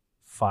played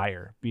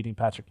fire, beating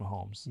Patrick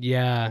Mahomes.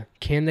 Yeah.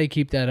 Can they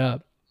keep that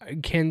up?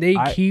 Can they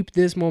keep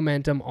this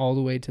momentum all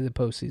the way to the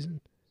postseason?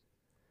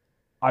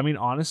 I mean,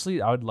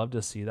 honestly, I would love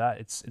to see that.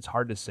 It's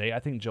hard to say. I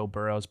think Joe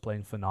Burrow is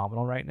playing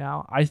phenomenal right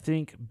now. I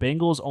think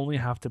Bengals only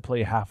have to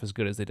play half as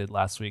good as they did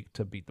last week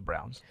to beat the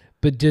Browns.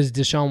 But does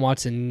Deshaun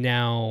Watson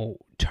now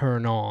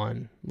turn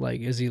on?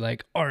 Like, is he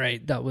like, all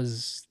right, that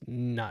was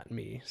not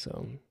me?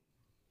 So,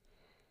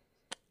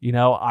 you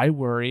know, I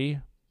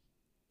worry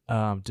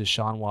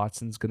Deshaun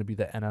Watson's going to be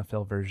the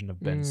NFL version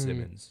of Ben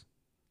Simmons.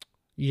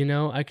 You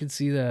know, I could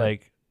see that.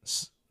 Like,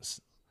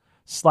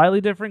 slightly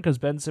different because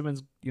Ben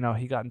Simmons, you know,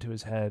 he got into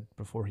his head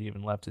before he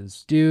even left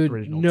his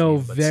original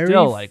team. But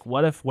still, like,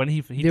 what if when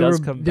he does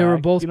come back? They were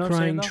both you know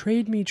crying,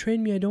 trade me.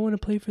 I don't want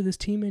to play for this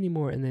team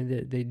anymore. And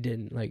then they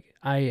didn't. Like,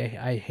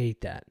 I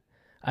hate that.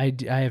 I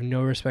have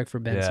no respect for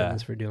Ben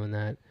Simmons for doing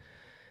that.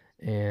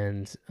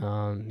 And,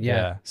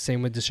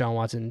 same with Deshaun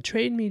Watson.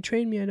 Trade me.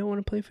 I don't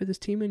want to play for this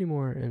team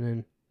anymore. And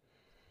then.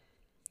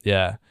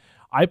 Yeah.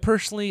 I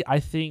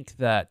think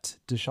that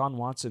Deshaun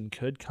Watson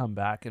could come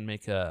back and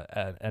make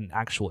an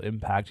actual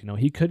impact. You know,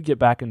 he could get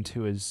back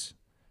into his,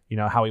 you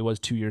know, how he was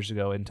 2 years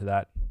ago into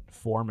that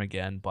form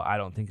again, but I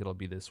don't think it'll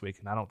be this week,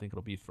 and I don't think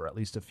it'll be for at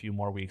least a few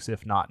more weeks,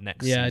 if not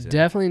next season. Yeah,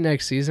 definitely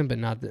next season, but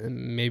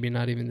maybe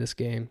not even this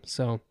game.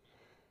 So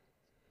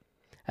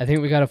I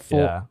think we got a full...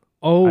 Yeah.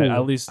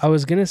 At least... I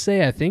was going to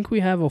say, I think we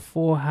have a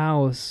full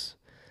house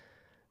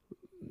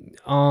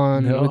with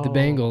the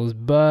Bengals,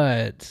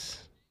 but...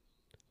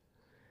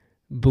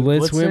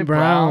 Blitz went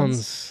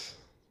Browns.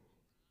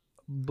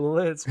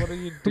 Blitz, what are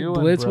you doing,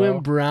 Blitz bro?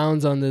 went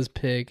Browns on this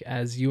pick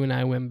as you and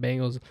I went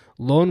Bengals.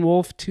 Lone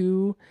Wolf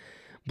to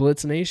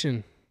Blitz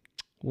Nation.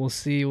 We'll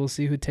see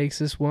who takes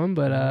this one,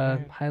 but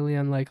highly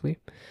unlikely.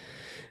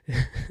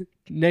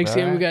 Next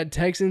game, we got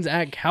Texans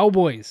at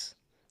Cowboys.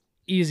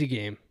 Easy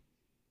game.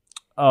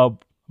 Oh,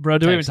 bro,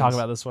 do we even talk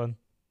about this one?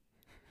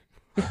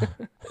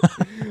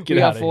 We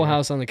got full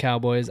house on the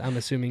Cowboys. I'm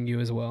assuming you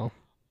as well.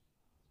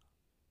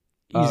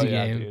 Easy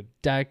game. Dude.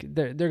 Dak,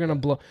 they're going to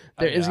blow.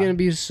 It's going to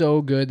be so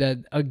good that,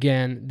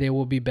 again, they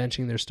will be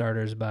benching their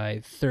starters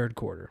by third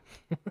quarter.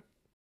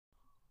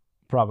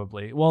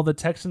 Probably. Well, the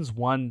Texans'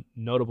 one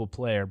notable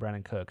player,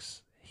 Brandon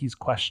Cooks, he's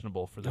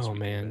questionable for this week. Oh,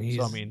 man. He's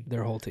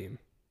their whole team.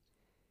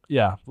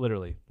 Yeah,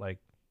 literally. Like,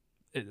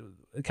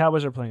 the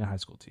Cowboys are playing a high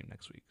school team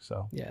next week.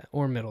 So yeah,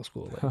 or middle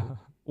school. Like.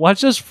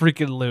 Watch us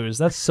freaking lose.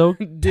 That's so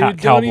Dude,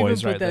 Cowboys don't even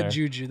put right that there.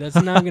 juju. That's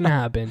not going to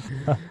happen.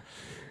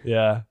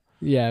 Yeah.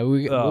 Yeah,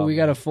 we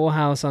got a full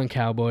house on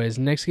Cowboys.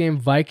 Next game,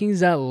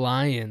 Vikings at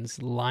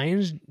Lions.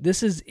 Lions,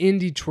 this is in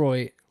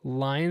Detroit.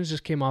 Lions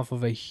just came off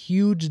of a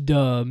huge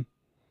dub.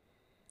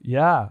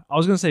 Yeah. I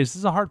was going to say, is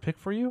this a hard pick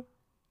for you?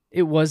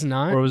 It was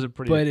not. Or was it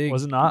pretty?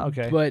 Was it not?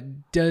 Okay.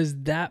 But does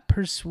that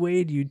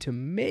persuade you to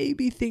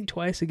maybe think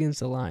twice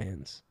against the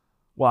Lions?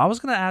 Well, I was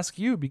going to ask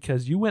you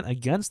because you went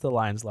against the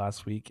Lions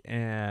last week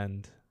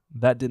and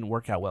that didn't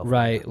work out well.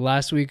 Right.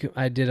 Last week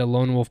I did a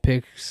lone wolf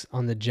picks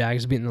on the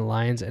Jags beating the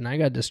Lions and I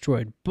got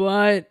destroyed.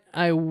 But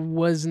I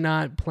was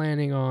not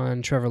planning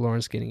on Trevor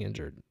Lawrence getting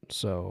injured.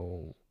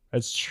 So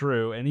it's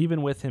true. And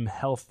even with him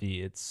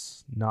healthy,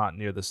 it's not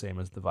near the same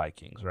as the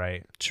Vikings,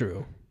 right?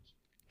 True.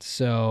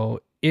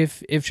 So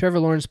if Trevor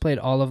Lawrence played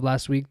all of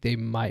last week, they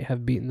might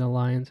have beaten the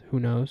Lions. Who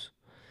knows?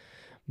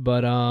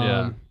 But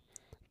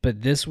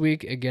But this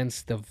week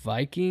against the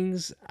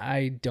Vikings,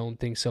 I don't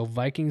think so.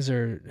 Vikings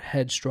are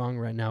headstrong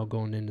right now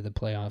going into the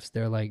playoffs.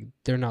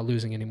 They're not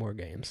losing any more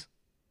games.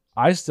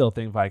 I still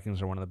think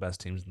Vikings are one of the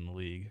best teams in the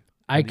league.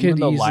 I can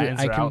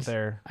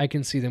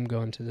see them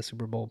going to the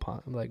Super Bowl,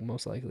 like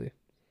most likely.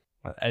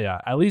 Yeah,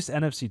 at least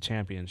NFC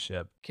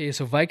Championship. Okay,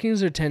 so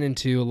Vikings are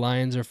 10-2,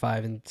 Lions are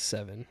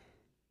 5-7.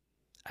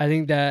 I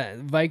think that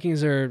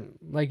Vikings are,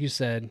 like you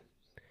said,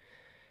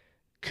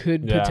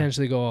 could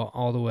potentially go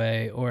all the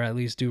way, or at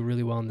least do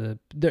really well in the.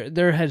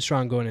 They're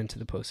headstrong going into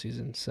the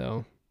postseason.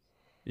 So,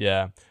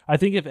 yeah, I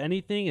think if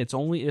anything, it's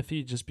only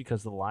iffy just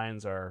because the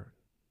Lions are.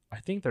 I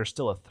think they're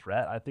still a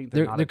threat. I think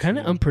they're kind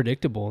of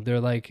unpredictable.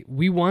 They're like,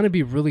 we want to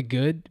be really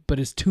good, but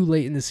it's too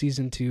late in the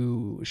season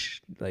to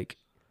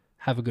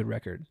have a good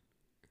record.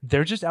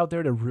 They're just out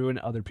there to ruin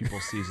other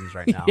people's seasons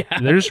right now.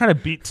 Yeah. They're just trying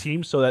to beat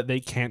teams so that they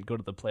can't go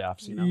to the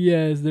playoffs. You know?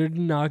 Yes,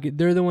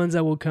 they're the ones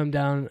that will come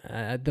down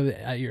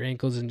at your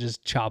ankles and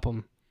just chop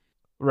them.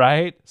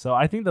 Right. So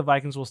I think the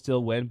Vikings will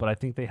still win, but I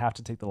think they have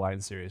to take the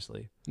Lions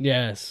seriously.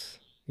 Yes,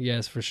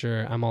 for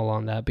sure. I'm all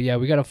on that. But yeah,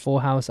 we got a full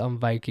house on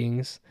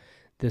Vikings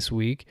this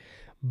week.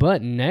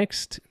 But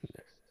next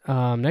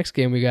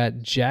game we got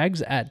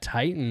Jags at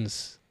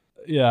Titans.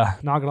 Yeah,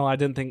 not gonna lie, I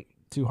didn't think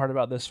too hard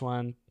about this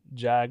one.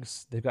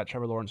 Jags, they've got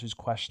Trevor Lawrence, who's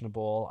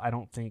questionable. I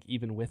don't think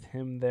even with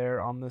him, they're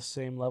on the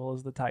same level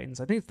as the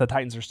Titans. I think the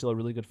Titans are still a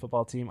really good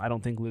football team. I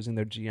don't think losing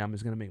their GM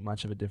is going to make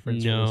much of a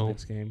difference for this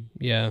next game.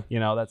 Yeah,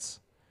 that's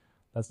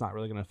not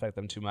really going to affect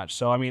them too much.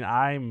 So I mean,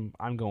 I'm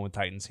going with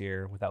Titans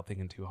here without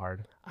thinking too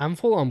hard. I'm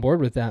full on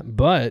board with that,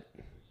 but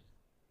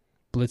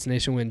Blitz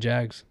Nation win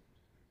Jags.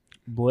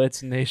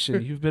 Blitz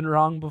Nation, you've been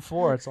wrong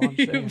before. That's all I'm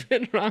saying. You've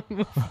been wrong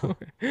before.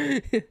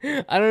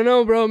 I don't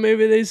know, bro.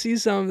 Maybe they see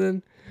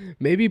something.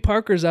 Maybe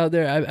Parker's out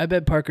there. I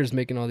bet Parker's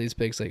making all these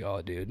picks like,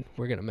 oh, dude,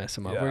 we're going to mess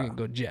him up. Yeah. We're going to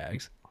go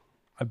Jags.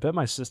 I bet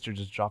my sister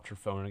just dropped her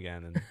phone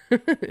again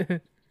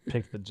and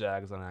picked the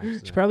Jags on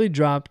accident. She probably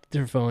dropped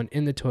her phone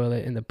in the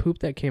toilet, and the poop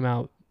that came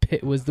out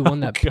was the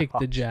one that picked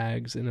the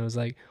Jags. And it was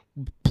like,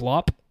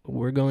 plop,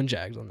 we're going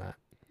Jags on that.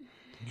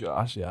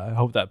 Gosh, yeah. I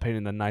hope that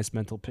painted a nice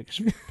mental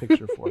picture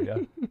for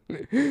you.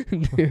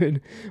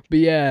 Dude. But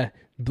yeah,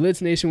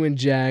 Blitz Nation win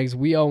Jags.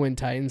 We all win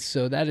Titans.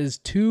 So that is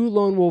 2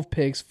 Lone Wolf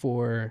picks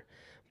for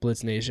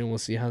Blitz Nation. We'll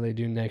see how they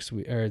do next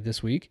week or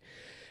this week.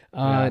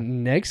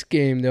 Next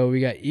game though,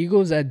 we got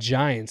Eagles at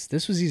Giants.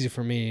 This was easy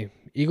for me.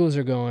 Eagles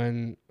are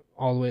going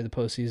all the way to the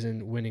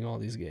postseason, winning all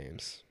these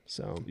games.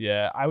 So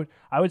yeah,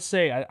 I would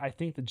say I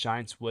think the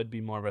Giants would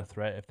be more of a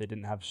threat if they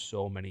didn't have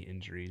so many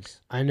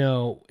injuries. I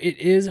know it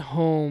is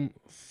home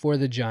for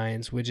the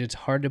Giants, which it's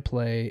hard to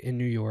play in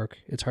New York.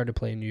 It's hard to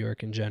play in New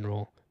York in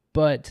general,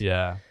 but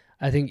yeah,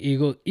 I think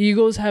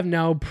Eagles have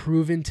now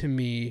proven to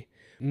me,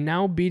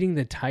 now beating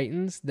the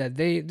Titans, that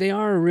they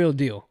are a real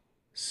deal.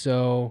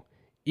 So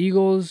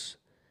Eagles,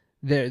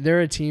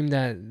 they're a team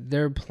that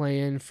they're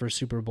playing for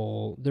Super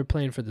Bowl. They're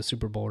playing for the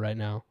Super Bowl right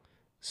now.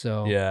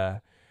 So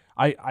yeah,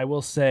 I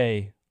will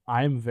say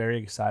I'm very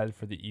excited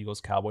for the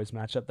Eagles-Cowboys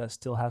matchup that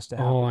still has to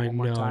happen. Oh, I one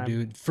more know, time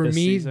dude. For me,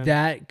 season.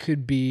 that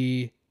could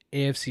be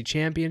AFC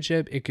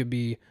Championship. It could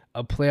be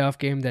a playoff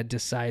game that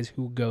decides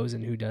who goes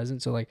and who doesn't.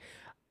 So like,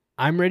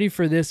 I'm ready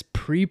for this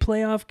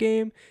pre-playoff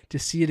game to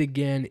see it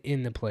again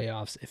in the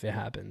playoffs if it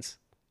happens.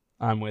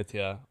 I'm with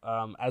you.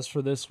 As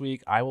for this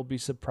week, I will be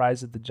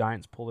surprised if the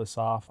Giants pull this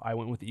off. I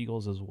went with the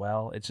Eagles as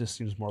well. It just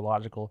seems more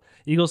logical.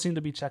 Eagles seem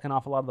to be checking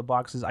off a lot of the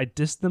boxes. I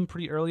dissed them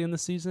pretty early in the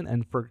season,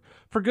 and for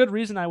good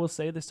reason, I will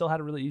say. They still had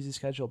a really easy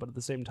schedule, but at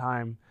the same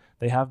time,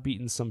 they have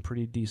beaten some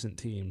pretty decent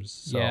teams.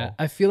 So yeah,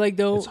 I feel like,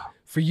 though,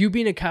 for you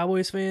being a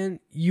Cowboys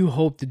fan, you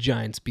hope the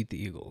Giants beat the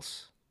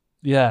Eagles.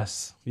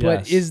 Yes.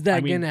 But is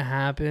that going to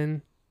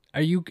happen?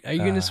 Are you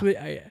going to switch?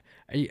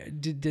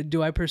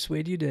 Do I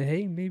persuade you to,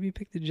 hey, maybe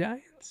pick the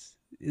Giants?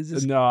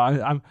 No,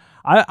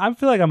 I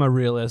feel like I'm a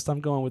realist.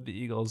 I'm going with the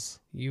Eagles.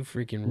 You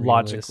freaking realist.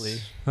 Logically.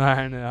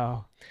 I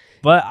know.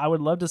 But I would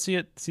love to see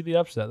the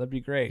upset. That'd be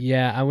great.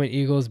 Yeah, I went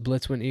Eagles.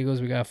 Blitz went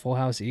Eagles. We got full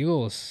house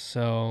Eagles.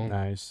 So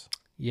nice.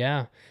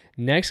 Yeah.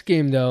 Next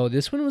game though,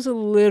 this one was a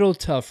little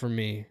tough for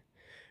me.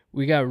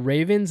 We got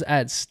Ravens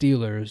at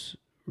Steelers.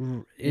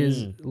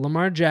 Is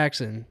Lamar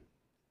Jackson,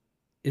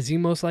 is he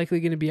most likely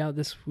going to be out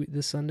this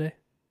Sunday?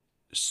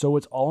 So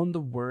it's all in the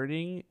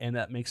wording, and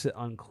that makes it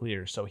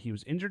unclear. So he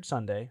was injured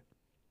Sunday.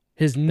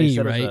 His knee,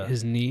 right?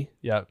 His knee?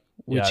 Yeah.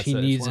 Which he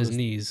needs his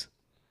knees.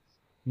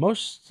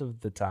 Most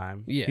of the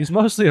time. Yeah. He's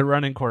mostly a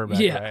running quarterback,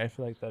 yeah. Right? I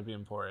feel like that'd be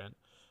important.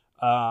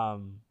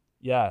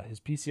 Yeah, his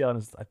PCL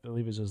and I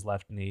believe is his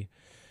left knee.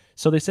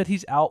 So they said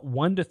he's out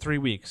 1 to 3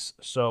 weeks.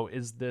 So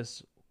is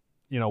this,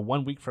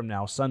 1 week from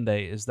now,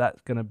 Sunday, is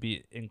that going to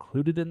be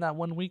included in that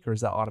 1 week, or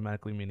is that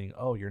automatically meaning,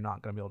 oh, you're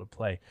not going to be able to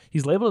play?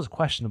 He's labeled as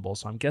questionable,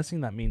 so I'm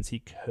guessing that means he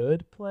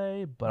could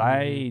play, but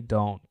I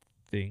don't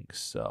think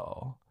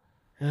so.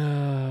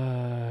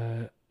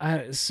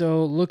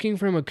 So looking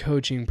from a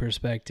coaching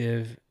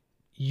perspective,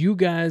 you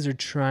guys are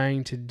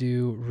trying to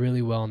do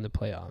really well in the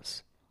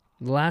playoffs.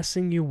 The last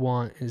thing you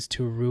want is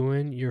to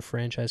ruin your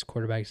franchise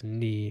quarterback's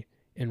knee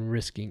and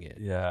risking it.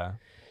 Yeah.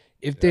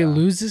 If they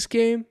lose this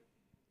game,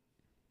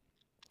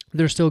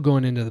 they're still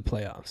going into the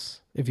playoffs,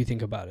 if you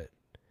think about it.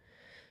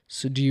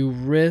 So do you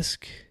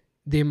risk,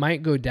 they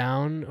might go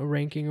down a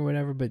ranking or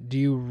whatever, but do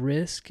you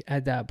risk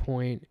at that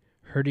point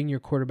hurting your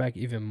quarterback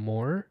even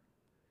more?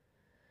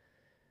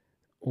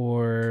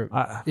 Or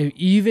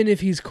even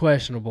if he's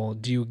questionable,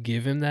 do you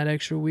give him that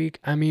extra week?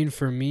 I mean,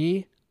 for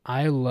me,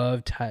 I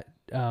love Tyler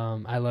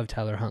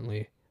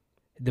Huntley,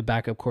 the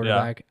backup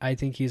quarterback. Yeah. I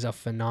think he's a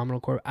phenomenal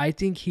quarterback. I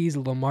think he's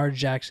Lamar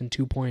Jackson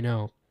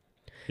 2.0.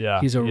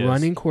 Yeah, he's a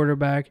running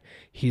quarterback.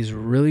 He's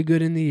really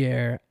good in the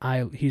air.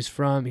 He's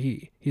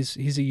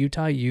a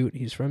Utah Ute.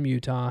 He's from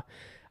Utah.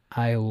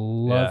 I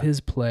love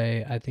his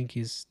play. I think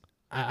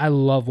I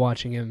love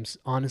watching him.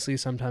 Honestly,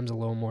 sometimes a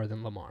little more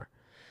than Lamar.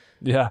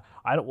 Yeah,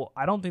 I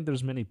don't think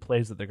there's many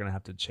plays that they're gonna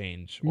have to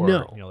change. Or,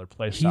 no, their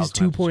play he's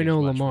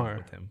 2.0 Lamar.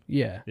 With him.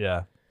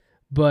 Yeah.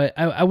 But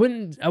I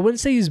wouldn't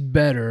say he's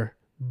better,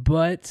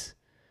 but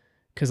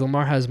because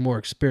Lamar has more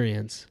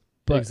experience.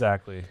 But,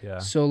 exactly. Yeah.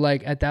 So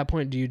like at that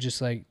point, do you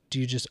just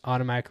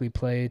automatically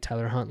play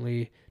Tyler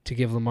Huntley to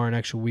give Lamar an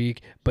extra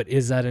week? But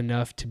is that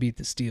enough to beat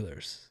the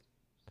Steelers?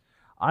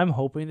 I'm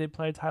hoping they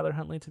play Tyler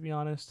Huntley. To be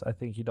honest, I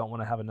think you don't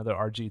want to have another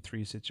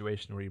RG3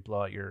 situation where you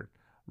blow out your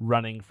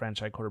running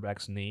franchise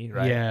quarterback's knee,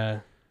 right?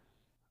 Yeah.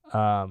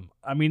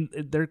 I mean,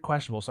 they're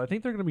questionable, so I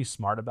think they're going to be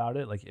smart about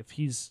it. Like if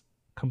he's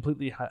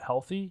completely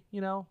healthy,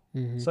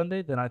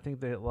 Sunday, then I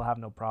think they will have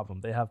no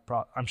problem. They have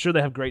I'm sure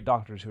they have great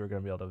doctors who are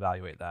going to be able to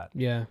evaluate that.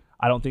 Yeah.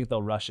 I don't think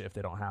they'll rush it if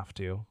they don't have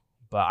to,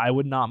 but I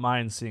would not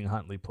mind seeing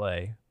Huntley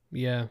play.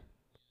 Yeah.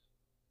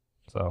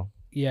 So.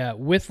 Yeah,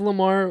 with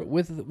Lamar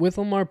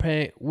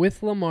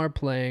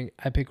playing,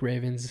 I pick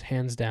Ravens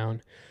hands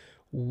down.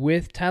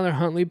 With Tyler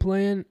Huntley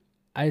playing,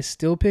 I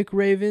still pick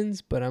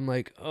Ravens, but I'm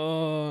like,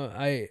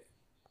 I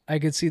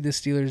could see the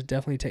Steelers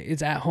definitely take.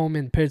 It's at home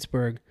in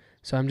Pittsburgh,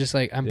 so I'm just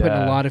like I'm putting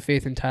a lot of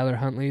faith in Tyler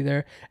Huntley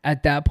there.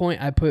 At that point,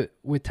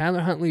 with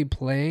Tyler Huntley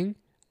playing,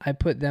 I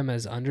put them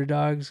as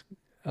underdogs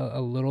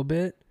a little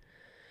bit.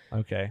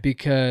 Okay.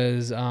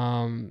 Because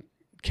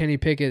Kenny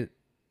Pickett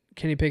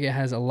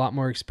has a lot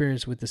more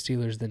experience with the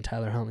Steelers than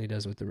Tyler Huntley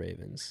does with the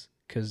Ravens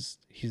because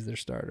he's their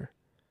starter.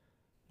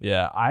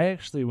 Yeah, I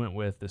actually went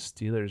with the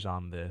Steelers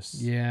on this.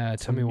 Yeah,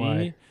 tell me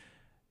why.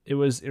 It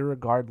was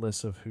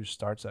irregardless of who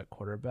starts at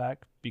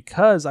quarterback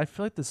because I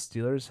feel like the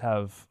Steelers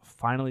have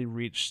finally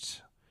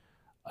reached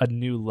a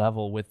new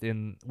level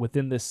within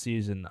this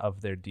season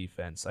of their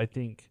defense. I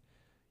think,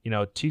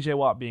 TJ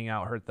Watt being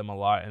out hurt them a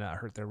lot, and that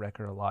hurt their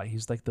record a lot.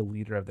 He's like the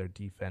leader of their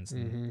defense.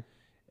 Mm-hmm.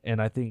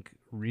 And I think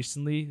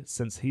recently,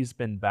 since he's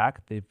been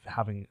back, they've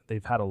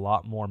had a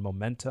lot more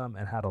momentum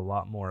and had a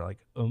lot more like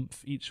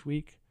oomph each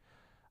week.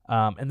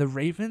 And the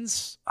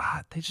Ravens,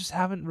 they just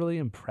haven't really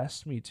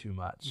impressed me too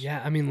much.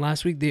 Yeah, I mean,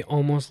 last week they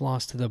almost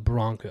lost to the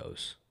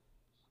Broncos.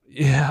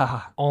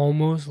 Yeah,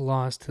 almost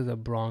lost to the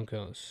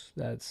Broncos.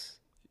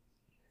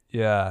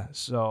 Yeah.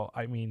 So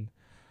I mean,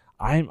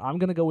 I'm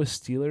gonna go with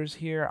Steelers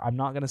here. I'm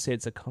not gonna say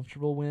it's a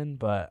comfortable win,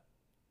 but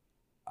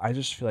I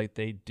just feel like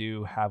they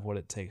do have what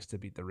it takes to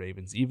beat the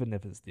Ravens, even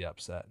if it's the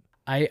upset.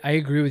 I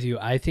agree with you.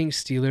 I think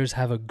Steelers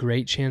have a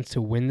great chance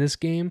to win this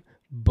game,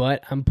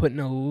 but I'm putting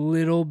a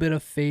little bit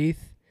of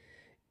faith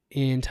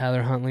in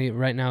Tyler Huntley.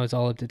 Right now it's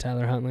all up to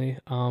Tyler Huntley.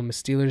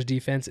 Steelers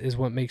defense is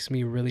what makes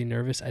me really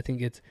nervous. I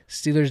think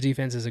Steelers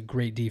defense is a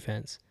great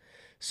defense.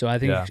 So I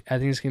think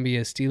it's going to be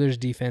a Steelers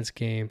defense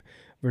game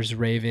versus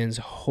Ravens,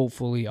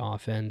 hopefully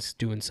offense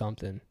doing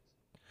something.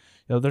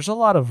 There's a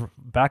lot of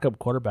backup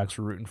quarterbacks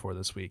we're rooting for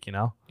this week,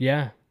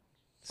 Yeah.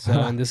 So,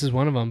 and this is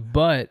one of them.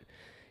 But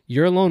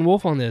you're a lone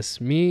wolf on this.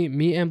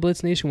 Me and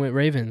Blitz Nation went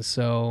Ravens,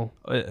 so...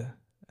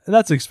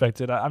 That's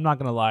expected. I'm not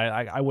going to lie.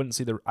 I wouldn't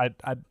see I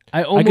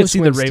could see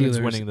the Ravens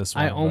Steelers. Winning this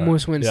one. I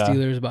almost went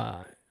Steelers,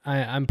 but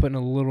I'm putting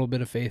a little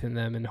bit of faith in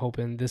them and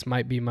hoping this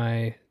might be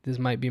my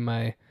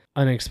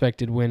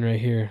unexpected win right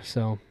here.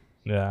 So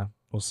yeah,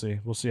 we'll see.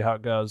 We'll see how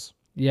it goes.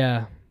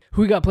 Yeah.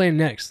 Who we got playing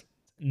next?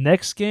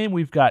 Next game,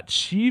 we've got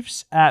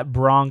Chiefs at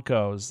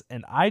Broncos,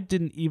 and I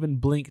didn't even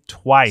blink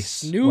twice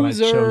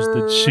Snoozer. when I chose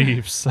the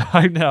Chiefs.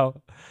 I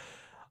know.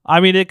 I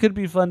mean, it could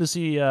be fun to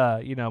see,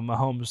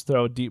 Mahomes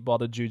throw a deep ball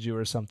to Juju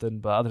or something,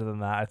 but other than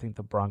that, I think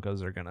the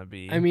Broncos are going to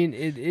be... I mean,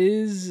 it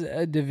is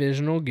a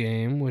divisional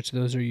game, which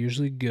those are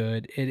usually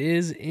good. It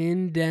is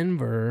in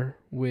Denver,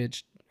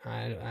 which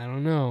I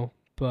don't know,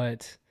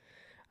 but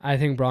I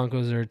think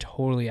Broncos are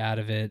totally out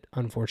of it,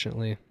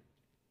 unfortunately.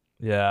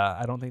 Yeah,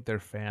 I don't think their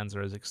fans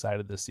are as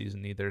excited this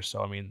season either,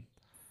 so I mean...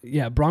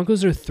 Yeah,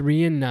 Broncos are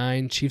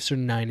 3-9, Chiefs are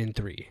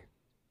 9-3.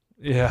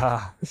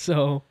 Yeah.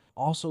 So...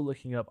 Also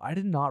looking up, I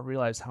did not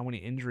realize how many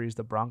injuries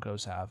the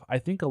Broncos have. I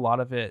think a lot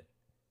of it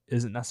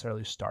isn't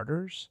necessarily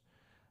starters,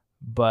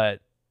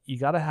 but you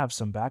got to have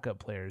some backup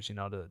players,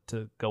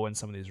 to go in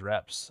some of these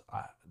reps.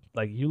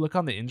 Like you look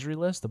on the injury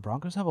list, the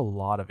Broncos have a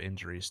lot of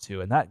injuries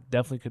too, and that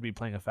definitely could be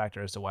playing a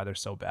factor as to why they're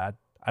so bad.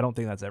 I don't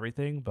think that's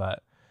everything,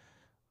 but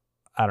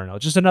I don't know.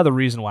 Just another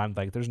reason why I'm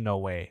like, there's no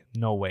way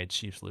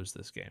Chiefs lose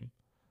this game.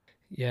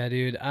 Yeah,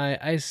 dude,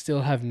 I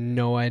still have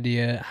no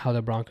idea how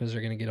the Broncos are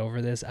going to get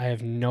over this. I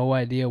have no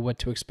idea what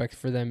to expect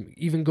for them,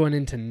 even going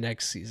into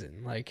next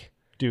season.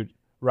 Dude,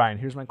 Ryan,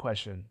 here's my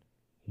question.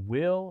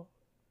 Will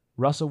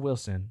Russell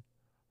Wilson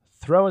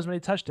throw as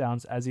many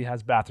touchdowns as he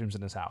has bathrooms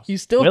in his house? He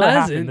still hasn't. Will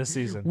it happen this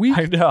season?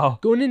 I know.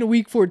 Going into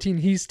week 14,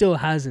 he still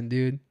hasn't,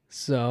 dude.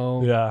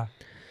 So... Yeah.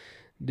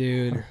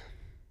 Dude,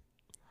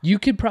 you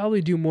could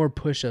probably do more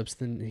push-ups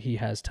than he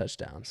has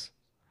touchdowns.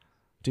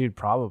 Dude,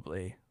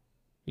 probably.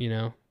 You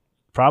know?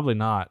 Probably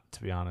not,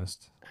 to be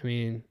honest. I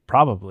mean,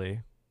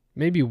 Probably.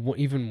 maybe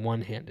even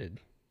one-handed.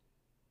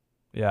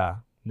 Yeah.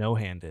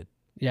 No-handed.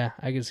 Yeah,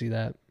 I can see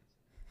that.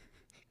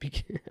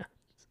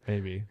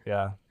 Maybe.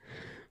 Yeah.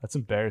 That's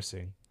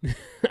embarrassing.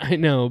 I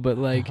know, but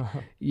like,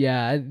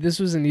 yeah, this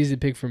was an easy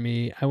pick for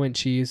me. I went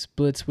Chiefs.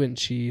 Blitz went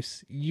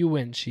Chiefs. You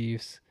went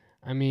Chiefs.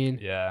 I mean,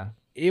 Yeah.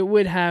 it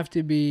would have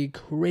to be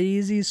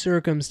crazy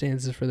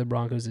circumstances for the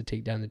Broncos to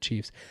take down the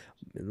Chiefs.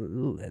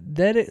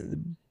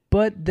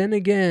 But then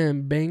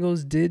again,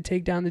 Bengals did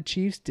take down the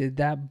Chiefs. Did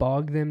that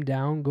bog them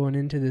down going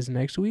into this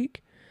next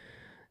week?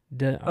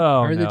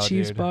 Are the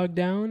Chiefs bogged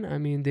down? I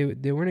mean,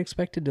 they weren't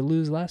expected to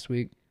lose last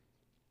week.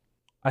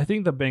 I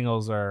think the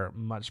Bengals are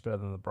much better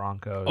than the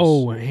Broncos.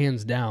 Oh,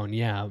 hands down,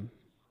 yeah.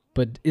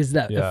 But is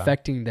that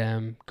affecting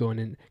them going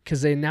in?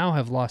 Because they now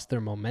have lost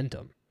their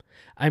momentum.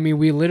 I mean,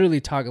 we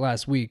literally talked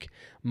last week.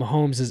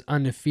 Mahomes is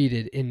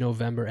undefeated in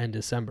November and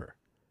December,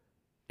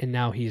 and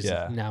now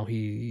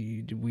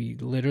we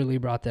literally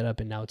brought that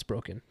up, and now it's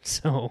broken.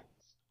 So,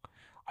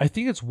 I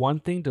think it's one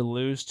thing to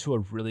lose to a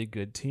really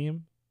good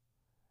team,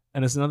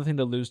 and it's another thing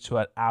to lose to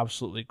an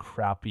absolutely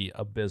crappy,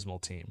 abysmal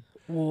team.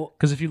 Well,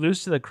 because if you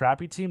lose to the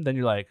crappy team, then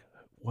you're like,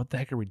 what the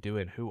heck are we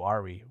doing? Who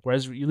are we?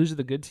 Whereas you lose to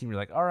the good team, you're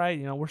like, all right,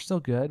 we're still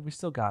good. We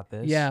still got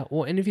this. Yeah,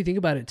 well, and if you think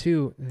about it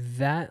too,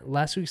 that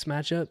last week's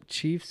matchup,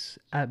 Chiefs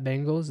at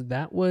Bengals,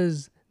 that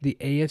was the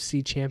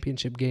AFC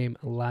Championship game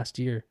last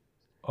year.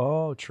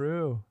 Oh,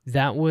 true.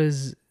 That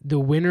was the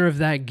winner of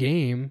that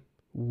game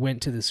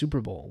went to the Super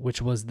Bowl,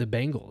 which was the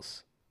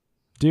Bengals.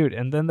 Dude,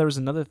 and then there was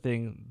another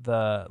thing.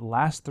 The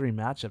last 3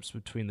 matchups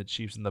between the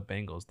Chiefs and the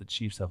Bengals, the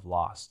Chiefs have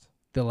lost.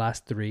 The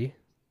last 3?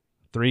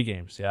 3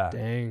 games, yeah.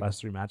 Dang.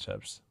 Last 3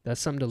 matchups.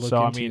 That's something to look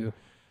into.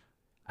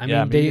 I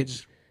mean,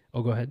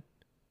 go ahead.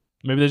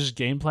 Maybe they just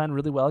game plan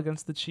really well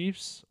against the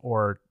Chiefs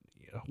or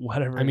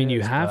whatever. I mean,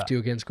 you have to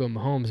against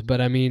Mahomes,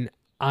 but I mean,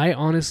 I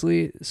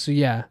honestly,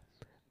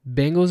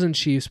 Bengals and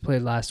Chiefs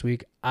played last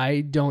week. I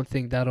don't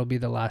think that'll be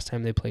the last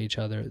time they play each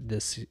other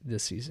this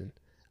season.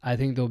 I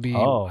think there'll be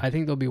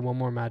one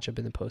more matchup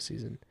in the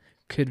postseason.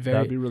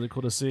 That'd be really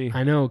cool to see.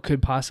 I know,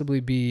 could possibly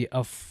be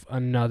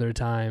another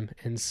time,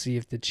 and see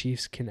if the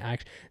Chiefs can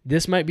act.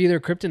 This might be their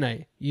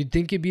kryptonite. You'd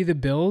think it'd be the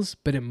Bills,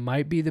 but it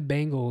might be the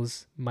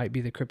Bengals. Might be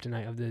the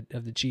kryptonite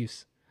of the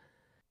Chiefs.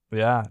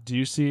 Yeah. Do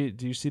you see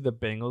the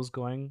Bengals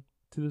going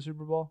to the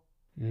Super Bowl?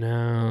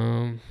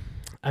 No,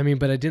 I mean,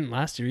 but I didn't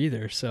last year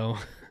either. So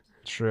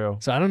true.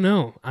 So I don't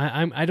know.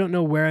 I don't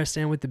know where I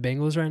stand with the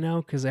Bengals right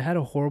now because they had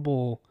a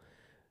horrible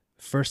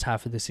first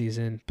half of the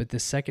season, but the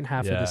second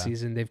half of the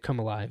season they've come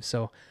alive.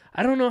 So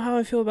I don't know how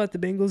I feel about the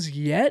Bengals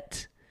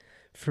yet.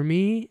 For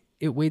me,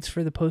 it waits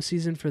for the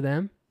postseason for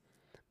them.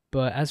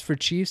 But as for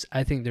Chiefs,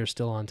 I think they're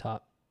still on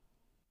top.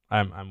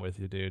 I'm with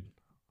you, dude.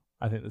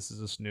 I think this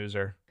is a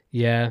snoozer.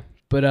 Yeah,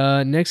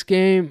 but next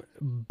game,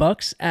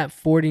 Bucks at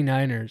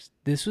 49ers.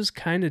 This was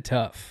kind of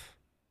tough.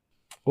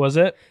 Was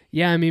it?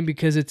 Yeah, I mean,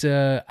 because it's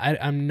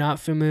I'm not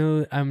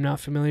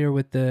familiar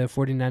with the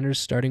 49ers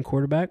starting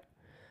quarterback.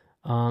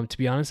 To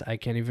be honest, I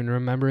can't even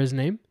remember his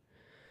name.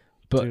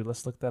 But dude,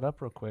 let's look that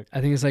up real quick. I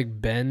think it's like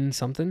Ben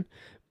something.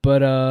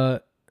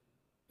 But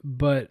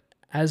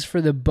as for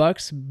the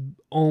Bucks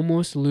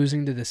almost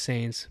losing to the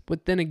Saints,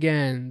 but then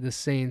again, the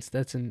Saints,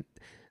 the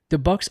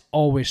Bucks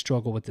always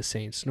struggle with the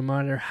Saints. No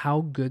matter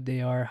how good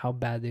they are, how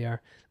bad they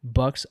are,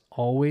 Bucks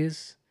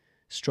always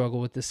struggle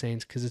with the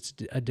Saints because it's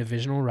a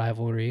divisional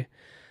rivalry.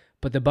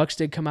 But the Bucks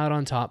did come out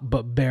on top,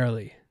 but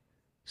barely.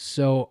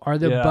 So are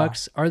the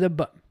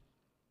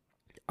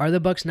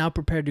Bucks now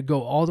prepared to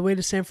go all the way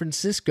to San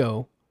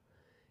Francisco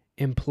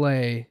and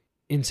play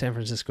in San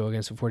Francisco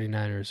against the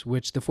 49ers,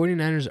 which the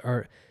 49ers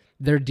are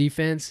their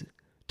defense.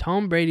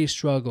 Tom Brady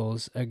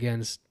struggles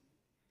against,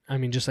 I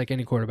mean, just like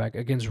any quarterback,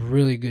 against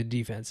really good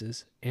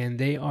defenses. And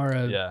they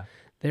are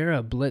they're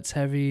a blitz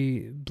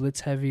heavy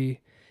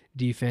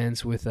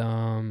defense with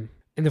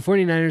and the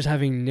 49ers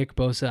having Nick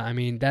Bosa. I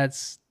mean,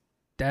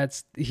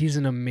 he's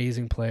an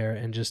amazing player,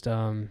 and just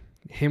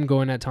him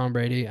going at Tom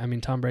Brady. I mean,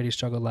 Tom Brady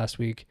struggled last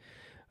week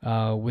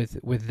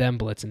with them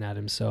blitzing at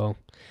him. So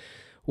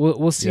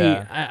we'll see.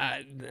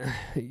 Yeah.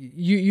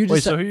 You just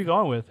wait. So who are you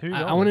going with?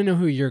 I want to know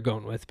who you're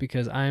going with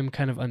because I'm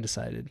kind of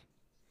undecided.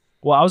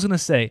 Well, I was gonna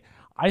say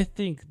I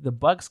think the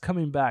Bucks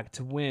coming back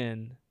to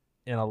win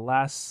in a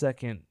last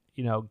second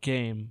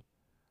game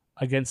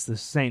against the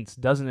Saints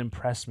doesn't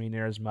impress me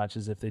near as much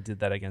as if they did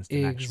that against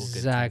an actual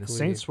good team. The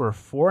Saints were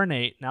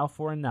 4-8, now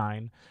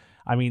 4-9.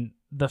 I mean,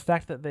 the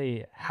fact that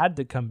they had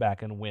to come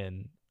back and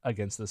win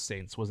against the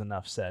Saints was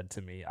enough said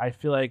to me. I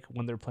feel like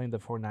when they're playing the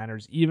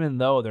 49ers, even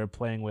though they're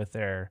playing with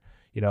their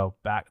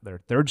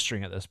third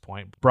string at this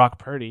point, Brock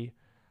Purdy,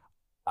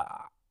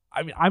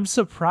 I mean, I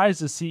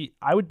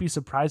would be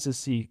surprised to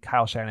see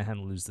Kyle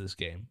Shanahan lose this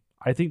game.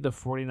 I think the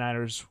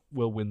 49ers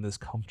will win this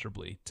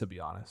comfortably, to be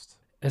honest.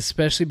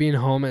 Especially being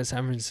home at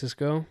San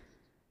Francisco.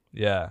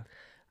 Yeah.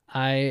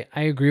 I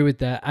agree with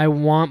that. I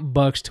want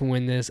Bucks to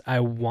win this. I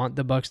want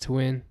the Bucks to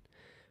win.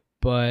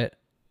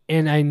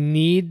 And I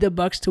need the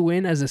Bucks to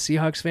win. As a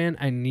Seahawks fan,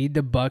 I need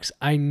the Bucks.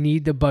 I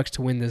need the Bucks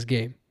to win this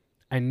game.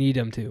 I need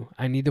them to.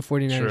 I need the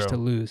 49ers to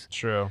lose.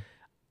 True.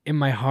 In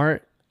my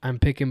heart, I'm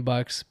picking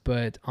Bucks,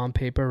 but on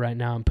paper right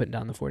now, I'm putting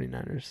down the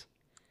 49ers.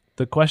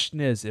 The question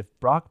is, if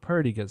Brock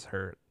Purdy gets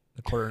hurt,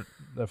 the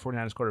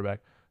 49ers quarterback,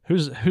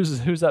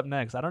 who's up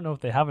next? I don't know if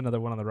they have another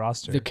one on the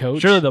roster. The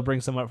coach? Surely they'll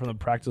bring someone from the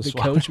practice The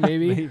squad. coach,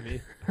 maybe?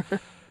 Maybe.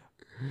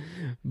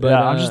 But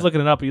yeah, I'm just looking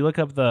it up. You look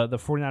up the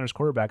 49ers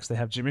quarterbacks, they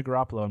have Jimmy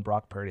Garoppolo and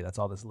Brock Purdy. That's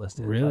all that's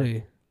listed.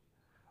 Really?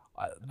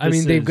 I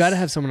mean, they've got to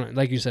have someone,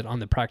 like you said, on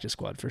the practice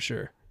squad for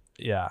sure.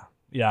 Yeah.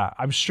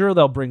 I'm sure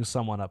they'll bring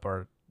someone up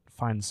or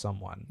find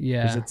someone.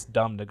 Yeah. Because it's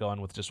dumb to go in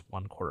with just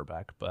one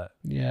quarterback. But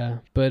yeah.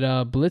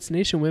 But Blitz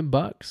Nation win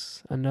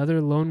Bucks.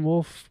 Another lone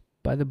wolf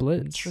by the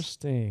Blitz.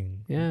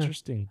 Interesting. Yeah.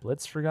 Interesting.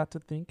 Blitz forgot to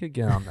think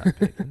again on that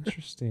pick.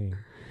 Interesting.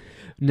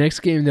 Next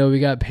game, though, we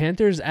got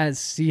Panthers at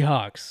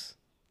Seahawks.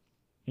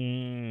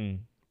 So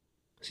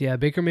yeah,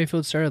 Baker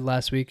Mayfield started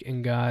last week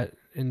and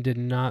did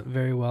not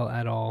very well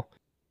at all.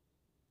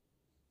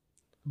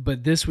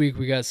 But this week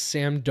we got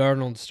Sam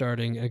Darnold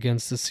starting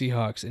against the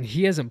Seahawks, and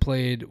he hasn't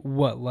played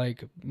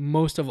like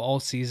most of all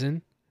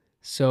season.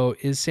 So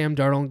is Sam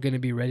Darnold going to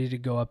be ready to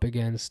go up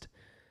against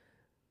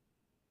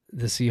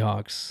the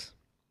Seahawks?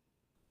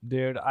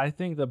 Dude, I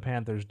think the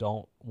Panthers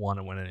don't want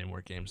to win any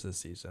more games this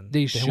season.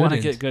 They want to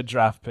shouldn't. get good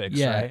draft picks,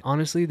 Yeah, right?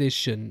 honestly, they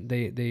shouldn't.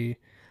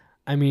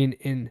 I mean,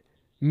 in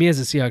me as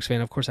a Seahawks fan,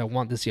 of course, I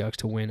want the Seahawks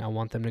to win. I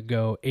want them to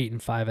go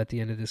 8-5 at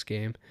the end of this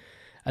game.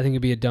 I think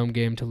it'd be a dumb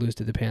game to lose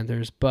to the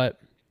Panthers, but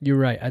you're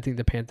right. I think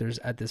the Panthers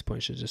at this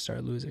point should just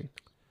start losing.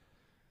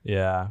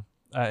 Yeah,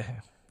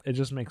 it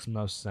just makes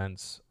most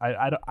sense.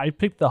 I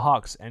picked the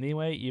Hawks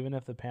anyway, even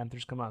if the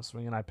Panthers come out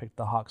swinging. I picked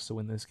the Hawks to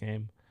win this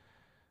game.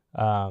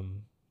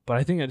 But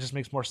I think it just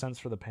makes more sense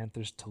for the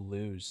Panthers to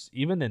lose,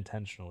 even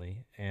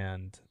intentionally,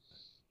 and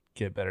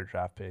get better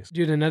draft picks.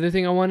 Dude, another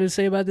thing I wanted to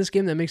say about this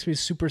game that makes me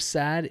super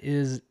sad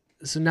is,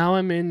 so now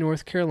I'm in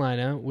North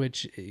Carolina,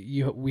 which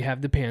we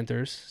have the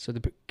Panthers, so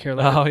the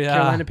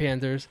Carolina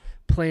Panthers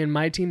playing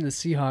my team, the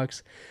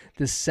Seahawks.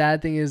 The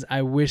sad thing is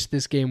I wish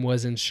this game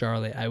was in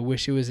Charlotte. I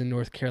wish it was in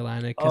North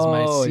Carolina because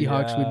my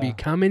Seahawks would be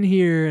coming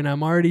here, and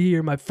I'm already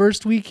here. My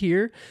first week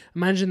here,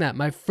 imagine that.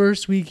 My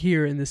first week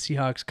here, and the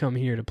Seahawks come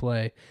here to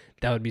play.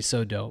 That would be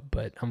so dope,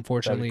 but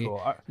unfortunately,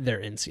 they're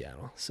in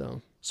Seattle.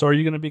 So are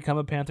you going to become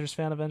a Panthers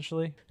fan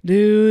eventually?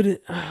 Dude,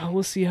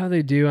 we'll see how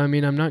they do. I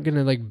mean, I'm not going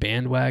to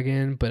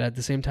bandwagon, but at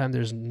the same time,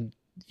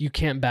 you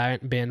can't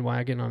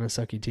bandwagon on a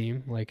sucky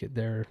team. Like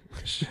they're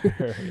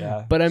sure,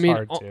 yeah. But I mean,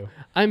 hard to.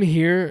 I'm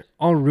here.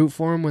 I'll root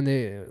for them when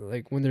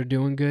they're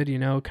doing good,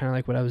 kind of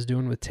like what I was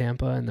doing with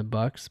Tampa and the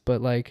Bucks.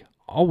 But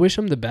I'll wish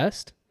them the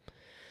best.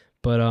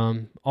 But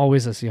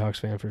always a Seahawks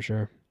fan for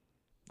sure.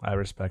 I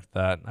respect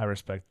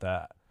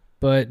that.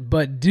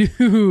 But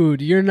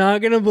dude, you're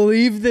not gonna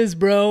believe this,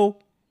 bro.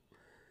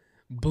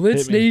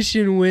 Blitz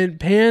Nation went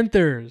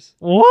Panthers.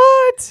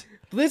 What?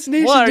 Blitz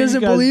Nation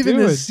doesn't believe in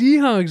the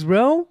Seahawks,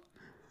 bro.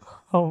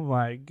 Oh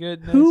my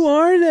goodness. Who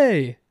are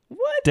they?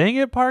 What? Dang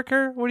it,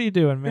 Parker. What are you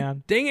doing,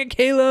 man? Dang it,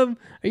 Caleb.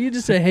 Are you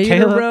just a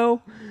hater,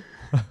 bro?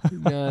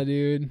 Nah,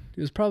 dude. It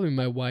was probably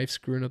my wife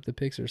screwing up the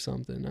picks or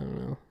something. I don't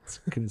know. It's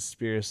a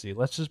conspiracy.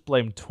 Let's just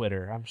blame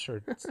Twitter. I'm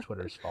sure it's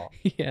Twitter's fault.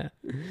 Yeah.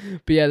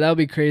 But yeah, that'll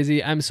be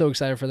crazy. I'm so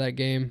excited for that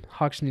game.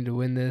 Hawks need to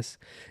win this.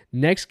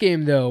 Next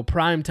game, though,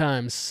 prime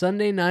time,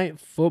 Sunday Night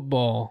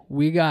Football.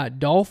 We got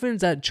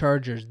Dolphins at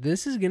Chargers.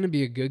 This is going to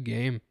be a good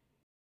game.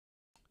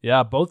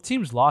 Yeah, both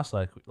teams lost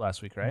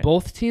last week, right?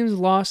 Both teams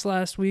lost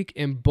last week,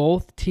 and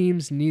both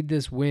teams need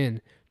this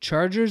win.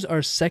 Chargers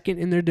are second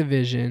in their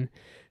division,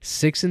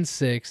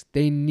 6-6.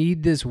 They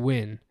need this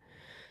win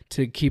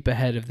to keep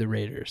ahead of the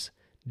Raiders.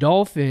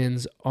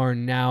 Dolphins are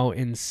now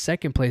in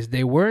second place.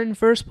 They were in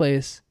first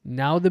place.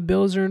 Now the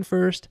Bills are in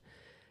first,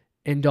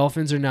 and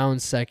Dolphins are now in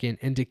second.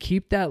 And to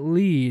keep that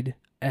lead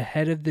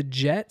ahead of the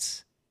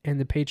Jets and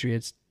the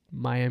Patriots,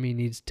 Miami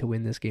needs to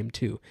win this game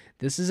too.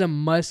 This is a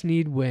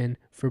must-need win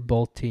for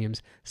both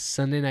teams.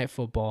 Sunday Night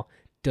Football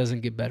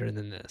doesn't get better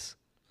than this.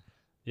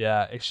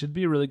 Yeah, it should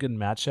be a really good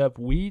matchup.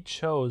 We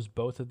chose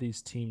both of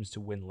these teams to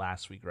win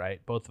last week,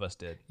 right? Both of us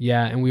did.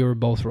 Yeah, and we were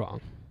both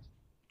wrong.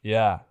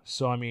 Yeah,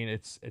 so I mean,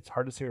 it's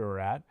hard to see where we're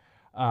at.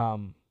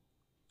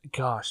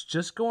 Gosh,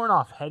 just going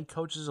off head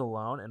coaches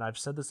alone, and I've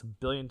said this a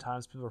billion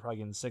times, people are probably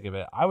getting sick of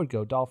it. I would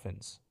go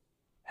Dolphins,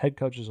 head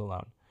coaches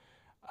alone.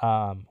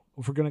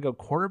 If we're gonna go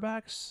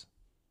quarterbacks,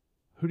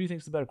 who do you think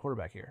is the better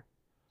quarterback here?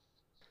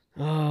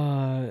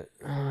 Dude,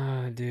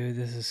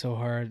 this is so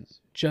hard.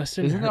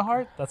 Isn't it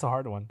hard? That's a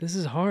hard one. This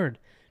is hard.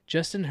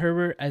 Justin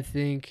Herbert, I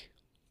think,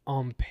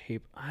 on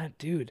paper,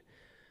 dude.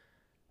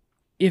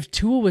 If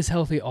Tua was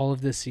healthy all of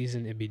this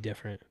season, it'd be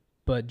different.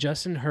 But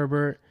Justin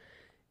Herbert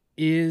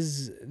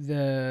is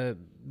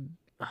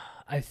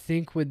I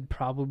think would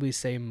probably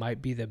say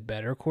might be the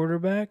better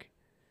quarterback.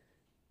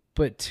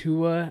 But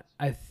Tua,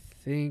 I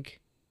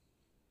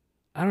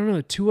don't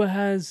know. Tua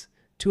has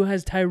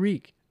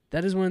Tyreek.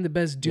 That is one of the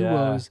best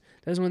duos. Yeah.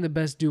 That is one of the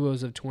best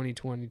duos of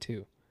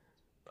 2022.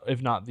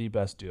 If not the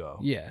best duo.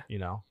 Yeah. You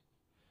know?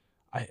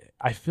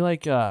 I feel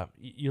like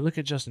you look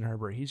at Justin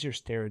Herbert, he's your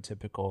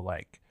stereotypical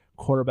like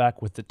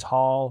quarterback with the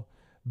tall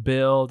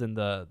build and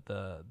the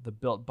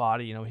built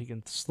body. You know, he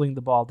can sling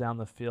the ball down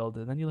the field.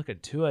 And then you look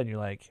at Tua and you're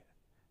like,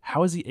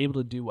 how is he able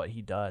to do what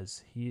he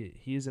does? He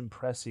is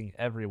impressing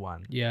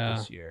everyone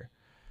this year.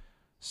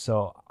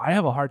 So I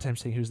have a hard time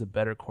saying who's the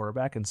better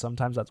quarterback, and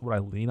sometimes that's what I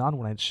lean on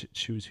when I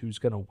choose who's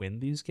going to win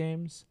these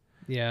games.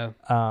 Yeah.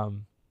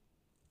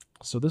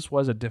 So this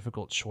was a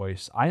difficult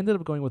choice. I ended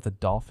up going with the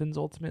Dolphins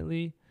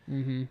ultimately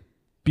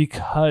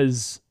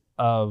because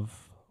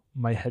of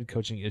my head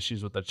coaching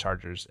issues with the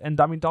Chargers. And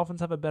I mean,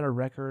 Dolphins have a better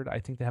record. I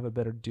think they have a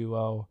better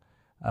duo.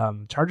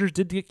 Chargers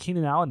did get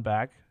Keenan Allen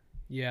back,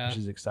 which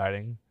is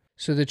exciting.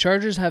 So the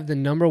Chargers have the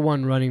number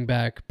one running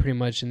back pretty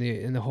much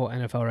in the whole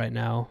NFL right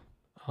now.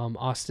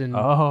 Austin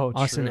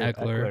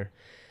Eckler.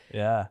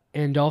 Yeah.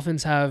 And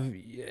Dolphins have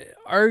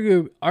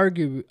arguably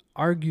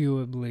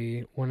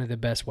one of the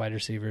best wide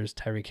receivers,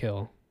 Tyreek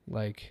Hill.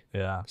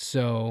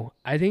 So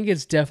I think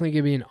it's definitely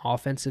going to be an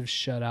offensive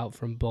shutout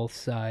from both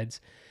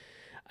sides.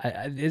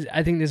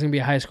 I think there's going to be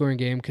a high-scoring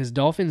game because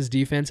Dolphins'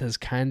 defense has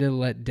kind of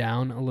let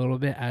down a little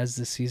bit as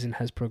the season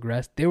has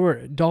progressed.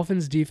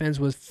 Dolphins' defense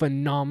was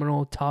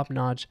phenomenal,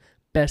 top-notch,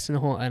 best in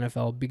the whole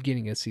NFL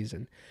beginning of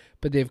season.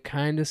 But they've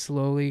kind of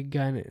slowly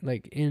gotten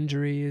like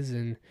injuries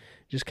and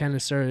just kind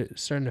of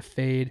starting to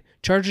fade.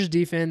 Chargers'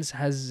 defense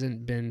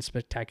hasn't been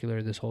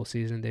spectacular this whole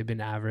season. They've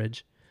been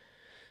average.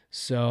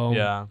 So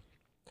yeah,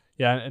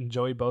 and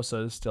Joey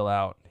Bosa is still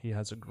out. He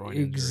has a groin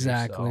injury.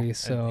 Exactly.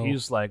 So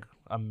he's like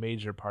a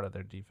major part of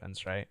their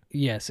defense, right?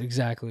 Yes,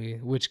 exactly.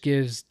 Which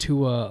gives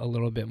Tua a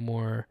little bit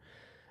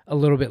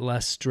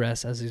less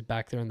stress as he's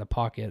back there in the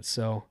pocket.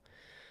 So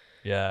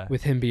yeah,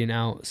 with him being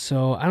out.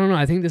 So I don't know.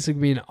 I think this would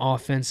be an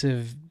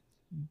offensive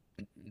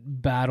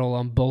battle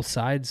on both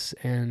sides,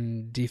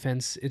 and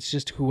defense. It's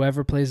just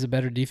whoever plays the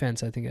better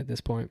defense, I think, at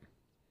this point.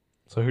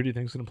 So who do you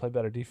think is going to play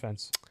better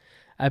defense?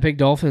 I pick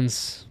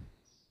Dolphins.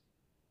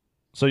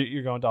 So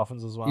you're going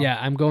Dolphins as well? Yeah,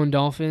 I'm going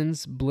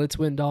Dolphins. Blitz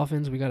went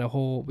Dolphins. We got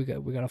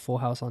a full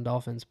house on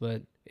Dolphins,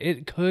 but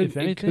it could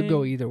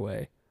go either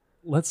way.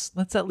 Let's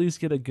at least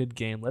get a good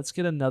game. Let's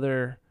get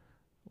another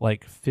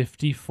like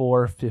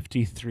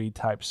 54-53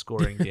 type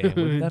scoring game.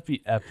 Wouldn't that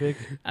be epic?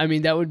 I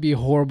mean, that would be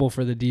horrible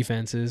for the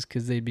defenses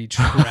because they'd be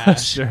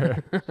trash.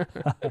 Sure.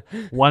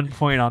 1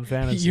 point on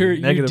fantasy. Your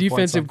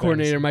defensive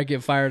coordinator might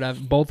get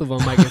fired. Both of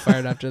them might get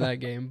fired after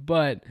that game,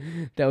 but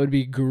that would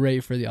be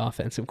great for the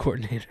offensive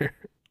coordinator.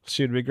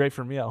 Should be great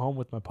for me at home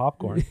with my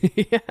popcorn.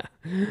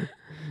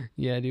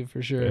 Yeah, dude,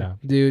 for sure. Yeah.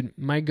 Dude,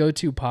 my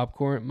go-to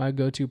popcorn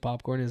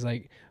is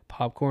like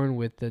popcorn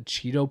with the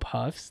Cheeto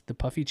Puffs, the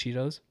puffy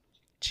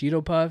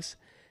Cheeto Puffs,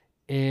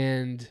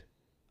 and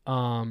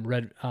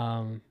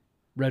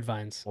red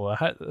vines.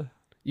 What?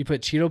 You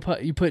put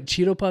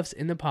Cheeto Puffs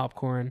in the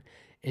popcorn,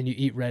 and you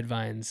eat red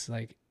vines.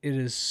 Like, it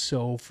is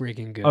so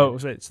freaking good. Oh,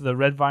 wait, so the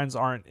red vines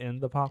aren't in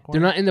the popcorn?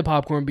 They're not in the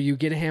popcorn, but you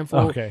get a handful.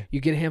 Okay. You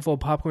get a handful of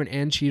popcorn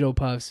and Cheeto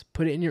Puffs.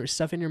 Put it in your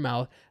stuff in your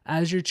mouth.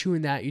 As you're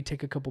chewing that, you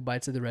take a couple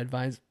bites of the red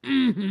vines.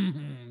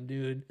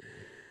 Dude.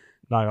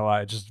 Not gonna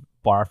lie, I just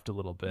barfed a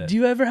little bit. Do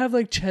you ever have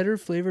like cheddar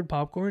flavored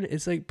popcorn?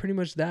 It's like pretty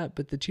much that,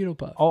 but the Cheeto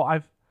Puff. Oh,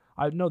 I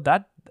know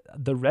that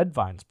the red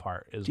vines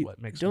part is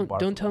what makes me barf.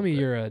 Don't tell me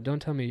you're a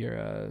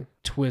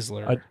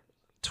Twizzler.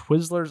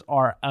 Twizzlers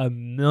are a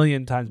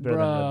million times better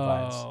than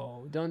red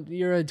vines.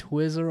 You're a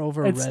Twizzler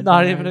over it's red It's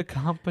not vine. even a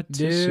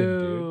competition,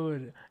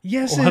 dude.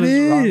 Yes, What it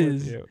is wrong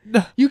is. with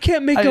you? You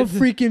can't make a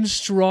freaking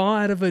straw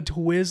out of a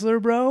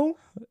Twizzler, bro.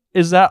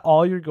 Is that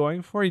all you're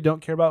going for? You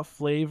don't care about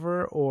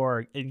flavor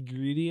or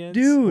ingredients,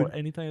 dude, or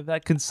anything like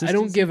that? Consistency, I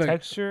don't give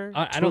texture.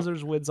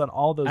 Twizzlers wins on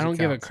all those. I don't accounts.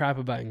 give a crap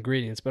about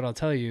ingredients, but I'll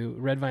tell you,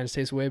 red vines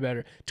taste way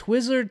better.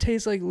 Twizzler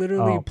tastes like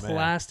literally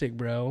plastic,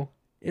 bro.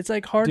 It's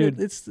like hard.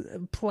 It's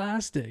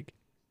plastic.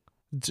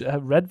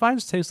 Red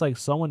vines taste like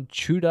someone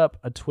chewed up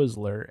a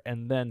Twizzler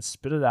and then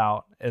spit it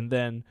out and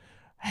then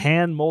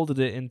hand molded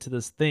it into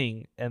this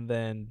thing, and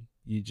then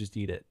you just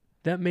eat it.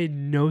 That made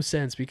no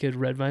sense because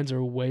red vines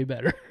are way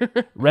better.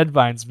 Red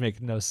vines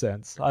make no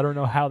sense. I don't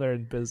know how they're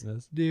in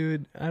business,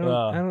 dude. I don't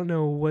know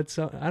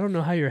I don't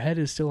know how your head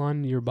is still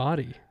on your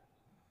body.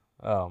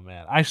 Oh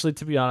man, actually,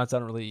 to be honest, I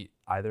don't really eat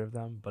either of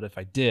them. But if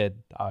I did,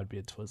 I would be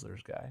a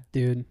Twizzlers guy,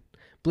 dude.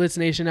 Blitz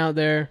Nation out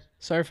there,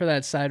 sorry for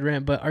that side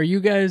rant, but are you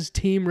guys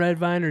team red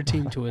vine or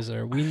team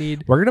Twizzler?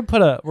 We're gonna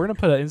put an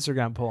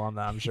Instagram poll on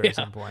that. I'm sure at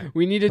some point.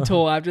 We need a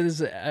poll after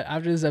this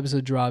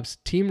episode drops.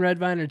 Team red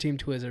vine or team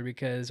Twizzler?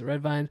 Because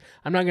red vine,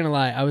 I'm not gonna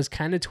lie, I was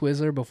kind of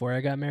Twizzler before I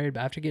got married,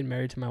 but after getting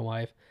married to my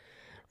wife,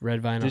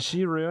 red vine. Did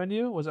she ruin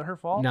you? Was it her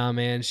fault? Nah,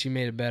 man, she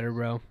made it better,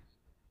 bro.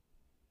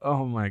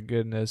 Oh my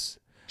goodness.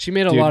 She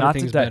made a lot of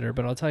things better,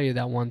 but I'll tell you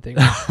that one thing.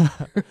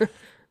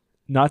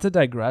 Not to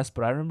digress,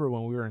 but I remember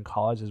when we were in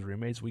college as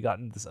roommates, we got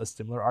into a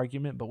similar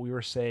argument, but we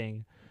were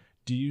saying,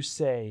 do you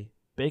say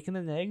bacon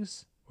and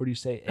eggs or do you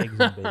say eggs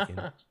and bacon?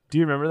 Do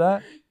you remember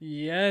that?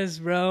 Yes,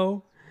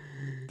 bro.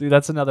 Dude,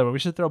 that's another one. We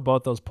should throw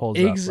both those polls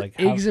up. Like,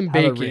 eggs and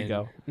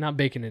bacon. Not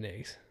bacon and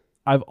eggs.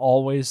 I've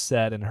always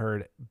said and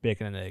heard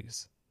bacon and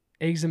eggs.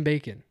 Eggs and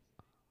bacon.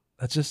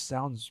 That just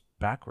sounds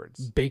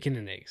backwards. Bacon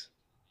and eggs.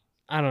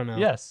 I don't know.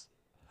 Yes.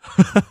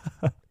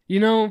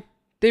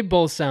 They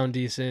both sound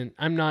decent.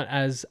 I'm not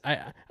as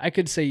I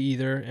could say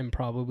either and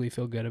probably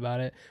feel good about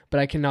it, but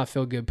I cannot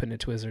feel good putting a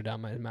Twizzler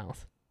down my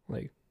mouth.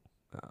 Like,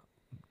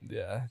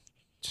 yeah,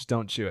 just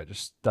don't chew it.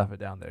 Just stuff it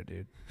down there,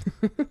 dude.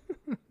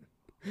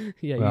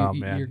 Yeah,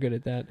 you're good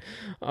at that.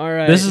 All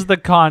right. This is the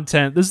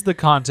content.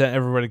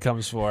 Everybody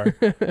comes for.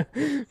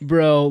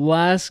 Bro,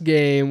 last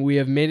game. We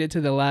have made it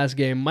to the last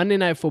game. Monday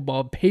Night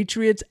Football.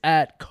 Patriots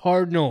at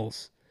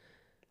Cardinals.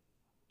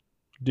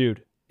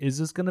 Dude, is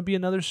this going to be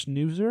another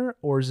snoozer,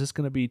 or is this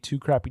going to be two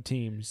crappy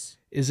teams?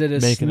 Is it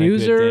a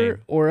snoozer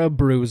or a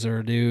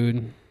bruiser,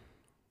 dude?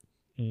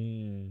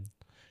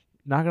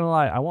 Not going to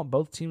lie. I want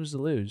both teams to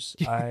lose.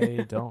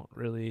 I don't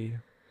really...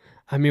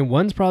 I mean,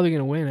 one's probably going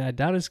to win. I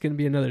doubt it's going to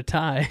be another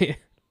tie.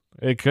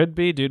 It could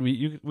be, dude.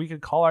 We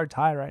could call our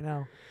tie right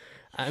now.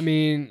 I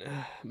mean,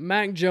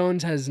 Mac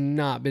Jones has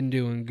not been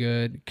doing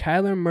good.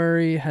 Kyler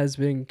Murray has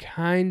been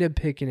kind of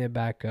picking it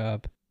back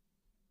up.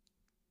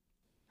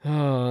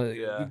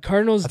 Yeah.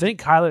 Cardinals. I think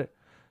Kyler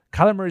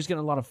Murray's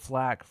getting a lot of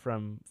flack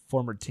from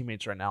former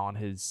teammates right now on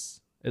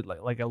his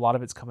like a lot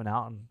of it's coming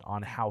out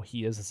on how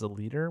he is as a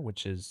leader,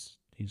 which is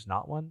he's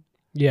not one.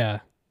 Yeah.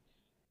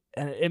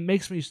 And it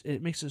makes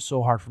it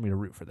so hard for me to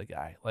root for the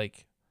guy.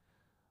 Like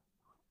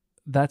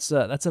that's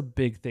a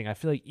big thing. I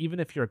feel like even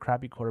if you're a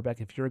crappy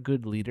quarterback, if you're a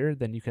good leader,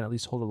 then you can at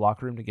least hold the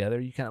locker room together.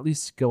 You can at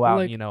least go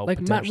out, like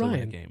potentially Matt win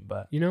Ryan. a game.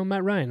 But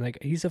Matt Ryan, like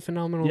he's a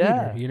phenomenal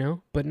Yeah. leader,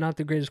 but not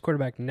the greatest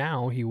quarterback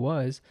now. He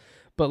was,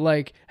 but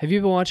like, have you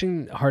been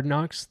watching Hard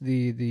Knocks,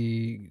 the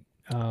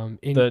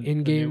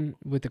in game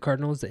with the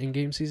Cardinals, the in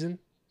game season?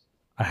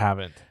 I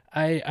haven't.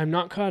 I'm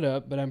not caught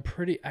up, but I'm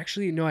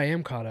I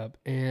am caught up,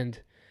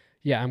 and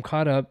yeah, I'm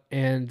caught up,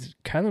 and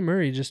Kyler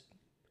Murray just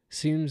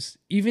seems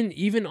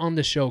even on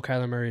the show.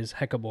 Kyler Murray is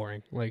hecka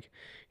boring. Like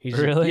he's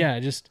really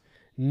just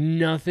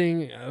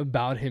nothing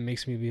about him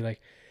makes me be like,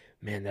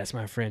 man, that's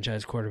my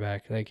franchise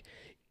quarterback. Like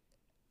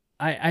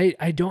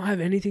I don't have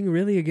anything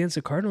really against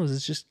the Cardinals.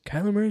 It's just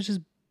Kyler Murray is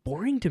just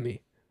boring to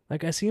me.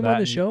 Like I see him on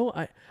the show.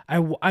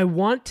 I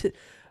want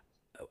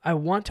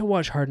to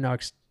watch Hard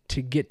Knocks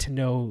to get to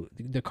know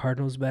the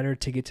Cardinals better,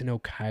 to get to know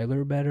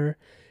Kyler better.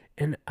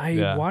 And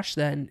I watched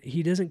that, and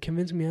he doesn't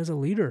convince me as a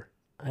leader.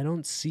 I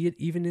don't see it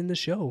even in the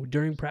show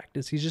during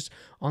practice. He's just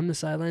on the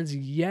sidelines.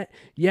 Yeah,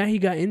 he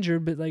got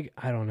injured, but like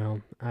I don't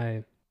know.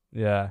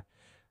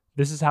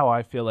 This is how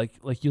I feel.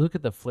 Like you look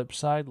at the flip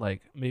side,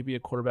 like maybe a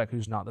quarterback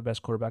who's not the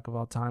best quarterback of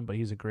all time, but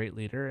he's a great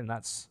leader, and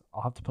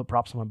I'll have to put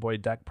props on my boy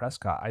Dak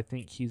Prescott. I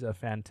think he's a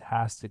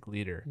fantastic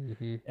leader,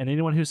 and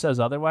anyone who says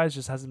otherwise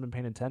just hasn't been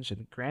paying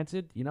attention.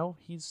 Granted,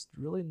 he's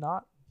really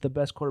not the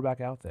best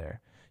quarterback out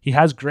there. He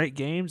has great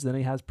games, then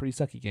he has pretty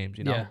sucky games,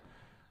 Yeah.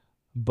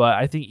 But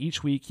I think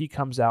each week he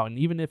comes out, and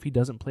even if he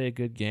doesn't play a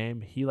good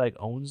game, he like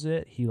owns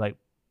it. He like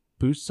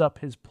boosts up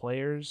his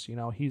players.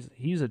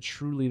 He's a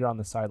true leader on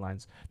the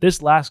sidelines.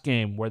 This last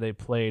game where they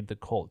played the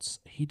Colts,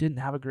 he didn't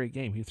have a great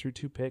game. He threw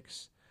 2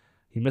 picks.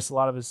 He missed a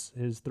lot of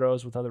his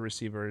throws with other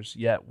receivers.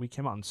 Yet we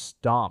came out and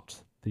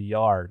stomped the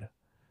yard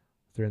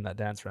during that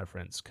dance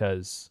reference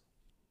because.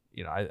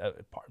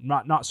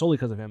 Not solely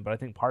because of him, but I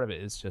think part of it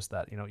is just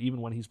that,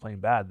 even when he's playing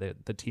bad,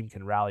 the team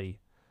can rally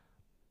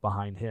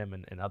behind him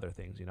and other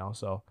things,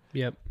 So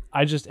yep.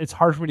 It's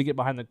hard for me to get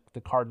behind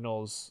the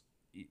Cardinals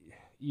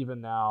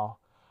even now.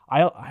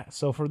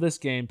 So for this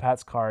game,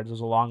 Pat's cards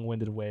was a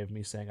long-winded way of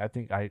me saying I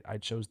think I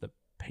chose the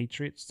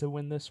Patriots to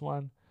win this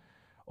one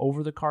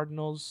over the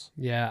Cardinals.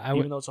 Yeah,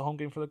 even though it's a home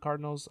game for the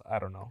Cardinals, I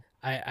don't know.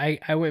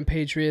 I went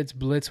Patriots.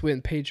 Blitz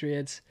went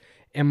Patriots.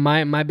 And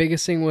my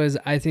biggest thing was,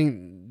 I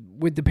think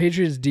with the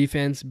Patriots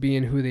defense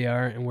being who they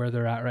are and where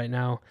they're at right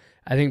now,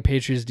 I think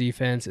Patriots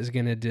defense is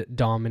going to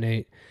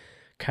dominate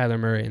Kyler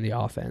Murray in the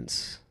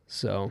offense.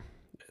 So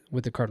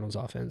with the Cardinals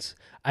offense,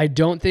 I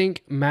don't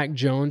think Mac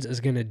Jones is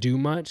going to do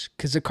much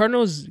because the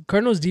Cardinals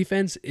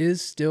defense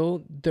is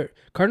still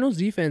Cardinals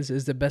defense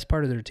is the best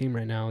part of their team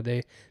right now.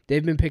 They've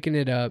been picking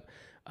it up.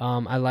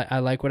 I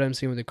like what I'm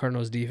seeing with the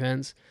Cardinals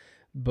defense,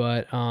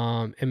 but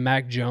and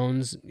Mac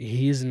Jones,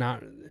 he's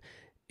not.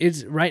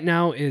 It's right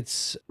now.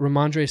 It's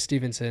Ramondre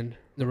Stevenson,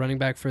 the running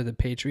back for the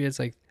Patriots.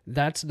 Like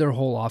that's their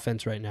whole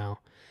offense right now.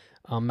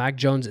 Mac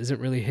Jones isn't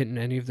really hitting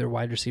any of their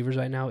wide receivers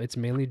right now. It's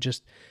mainly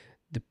just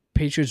the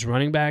Patriots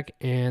running back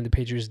and the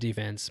Patriots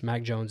defense.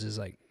 Mac Jones is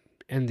like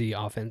in the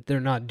offense. They're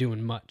not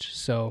doing much.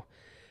 So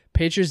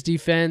Patriots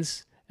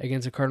defense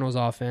against the Cardinals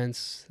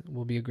offense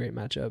will be a great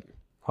matchup.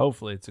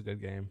 Hopefully it's a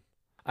good game.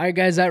 All right,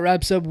 guys, that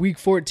wraps up Week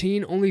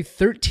 14. Only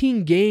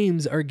 13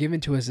 games are given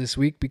to us this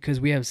week because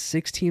we have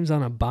 6 teams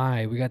on a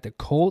bye. We got the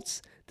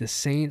Colts, the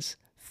Saints,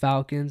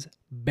 Falcons,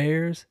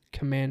 Bears,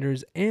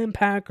 Commanders, and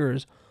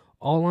Packers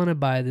all on a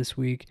bye this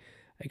week.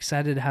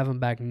 Excited to have them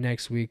back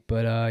next week.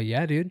 But,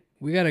 yeah, dude,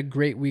 we got a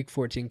great Week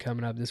 14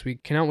 coming up this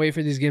week. Cannot wait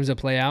for these games to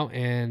play out.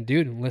 And,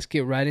 dude, let's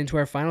get right into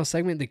our final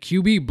segment, the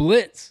QB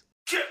Blitz.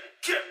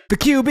 The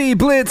QB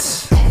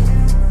Blitz.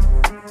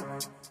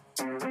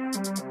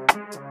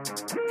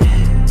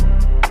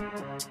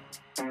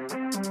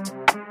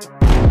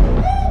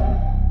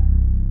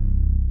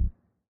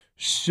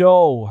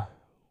 So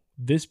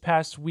this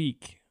past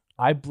week,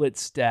 I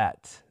blitzed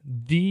at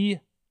the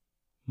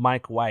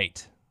Mike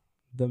White,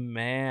 the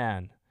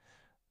man.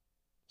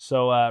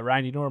 So,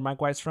 Ryan, you know where Mike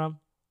White's from?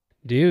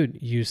 Dude,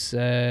 you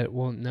said,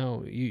 well,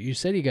 no, you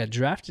said he got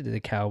drafted to the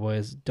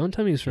Cowboys. Don't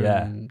tell me he's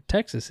from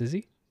Texas, is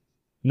he?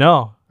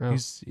 No, Oh.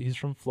 he's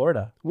from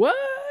Florida. What?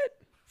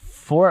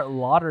 Fort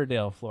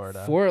Lauderdale,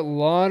 Florida. Fort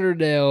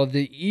Lauderdale,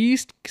 the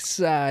east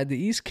side, the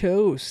East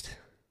Coast.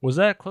 Was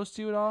that close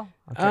to you at all?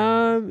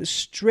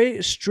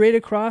 Straight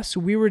across.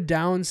 We were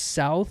down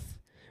south.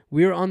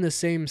 We were on the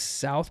same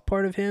south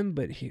part of him,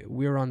 but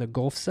we were on the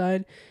Gulf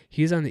side.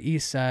 He's on the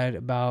east side,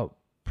 about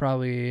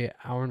probably an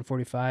hour and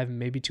 45,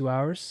 maybe 2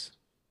 hours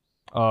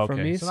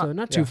from me. So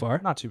not too far.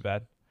 Not too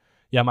bad.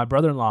 Yeah, my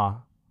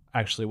brother-in-law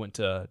actually went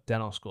to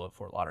dental school at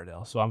Fort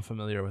Lauderdale, so I'm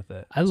familiar with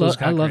it. I love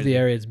the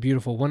area. It's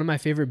beautiful. One of my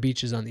favorite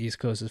beaches on the East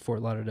Coast is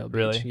Fort Lauderdale Beach.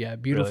 Really? Yeah,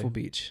 beautiful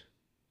Really? beach.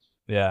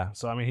 Yeah,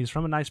 so I mean, he's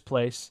from a nice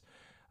place.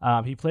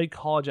 He played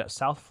college at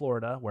South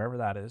Florida, wherever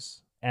that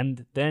is.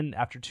 And then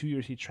after 2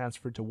 years, he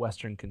transferred to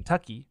Western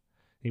Kentucky.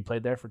 He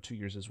played there for 2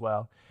 years as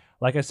well.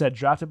 Like I said,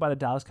 drafted by the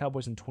Dallas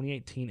Cowboys in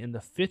 2018 in the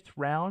 5th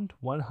round,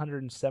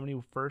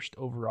 171st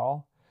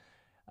overall.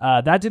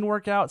 That didn't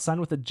work out. Signed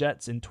with the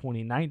Jets in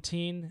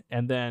 2019.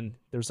 And then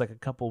there's like a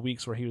couple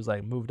weeks where he was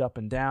like moved up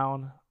and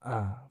down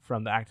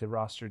from the active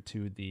roster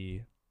to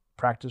the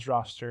practice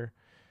roster.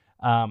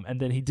 And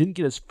then he didn't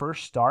get his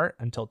first start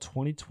until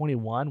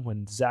 2021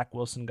 when Zach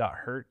Wilson got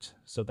hurt.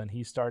 So then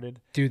he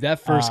started. Dude, that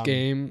first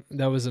game,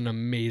 that was an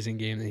amazing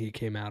game that he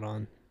came out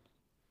on.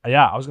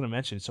 Yeah, I was going to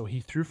mention. So he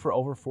threw for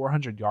over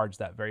 400 yards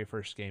that very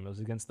first game. It was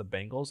against the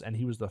Bengals, and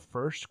he was the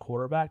first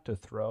quarterback to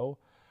throw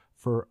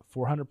for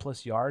 400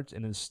 plus yards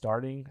in his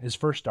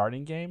first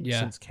starting game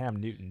since Cam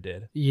Newton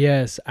did.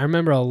 Yes, I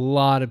remember a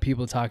lot of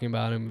people talking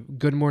about him.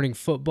 Good Morning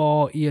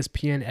Football,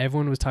 ESPN,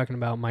 everyone was talking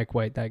about Mike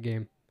White that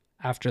game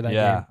after that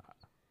game.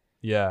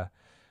 Yeah.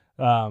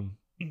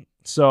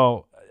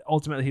 So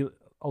ultimately,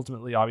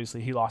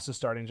 obviously, he lost his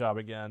starting job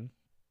again.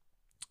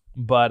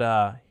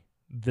 But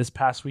this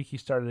past week, he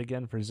started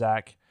again for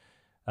Zach.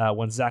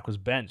 When Zach was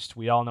benched,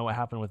 we all know what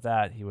happened with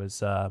that. He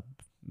was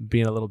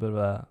being a little bit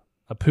of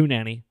a poo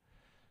nanny.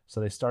 So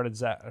they started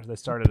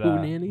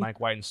Mike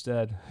White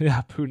instead.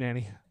 Yeah, poo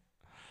nanny.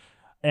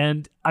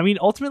 And I mean,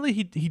 ultimately,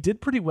 he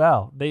did pretty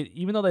well.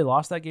 Even though they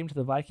lost that game to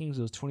the Vikings,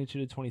 it was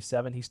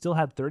 22-27. He still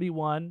had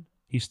 31.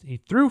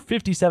 He threw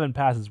 57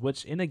 passes,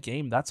 which in a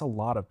game, that's a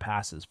lot of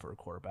passes for a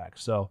quarterback.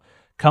 So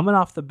coming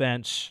off the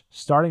bench,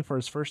 starting for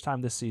his first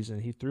time this season,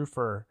 he threw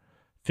for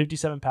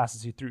 57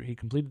 passes. He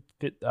completed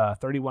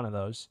 31 of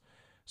those.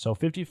 So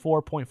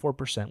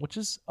 54.4%, which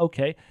is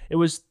okay. It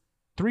was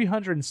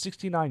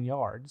 369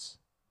 yards,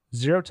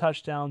 0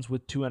 touchdowns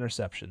with 2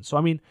 interceptions. So,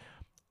 I mean,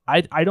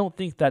 I don't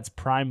think that's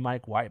prime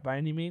Mike White by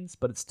any means,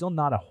 but it's still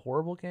not a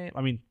horrible game.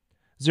 I mean,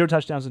 0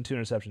 touchdowns and 2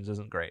 interceptions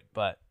isn't great,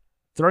 but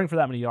throwing for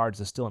that many yards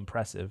is still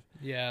impressive.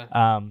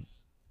 Yeah.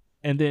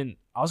 And then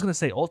I was going to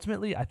say,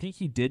 ultimately, I think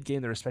he did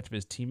gain the respect of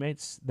his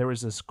teammates. There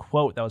was this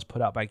quote that was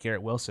put out by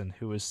Garrett Wilson,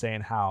 who was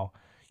saying how,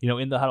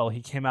 in the huddle,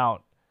 he came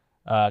out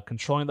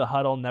controlling the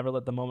huddle, never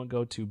let the moment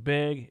go too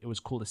big. It was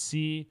cool to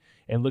see.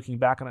 And looking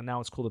back on it now,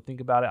 it's cool to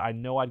think about it. I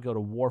know I'd go to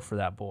war for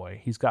that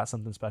boy. He's got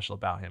something special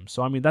about him.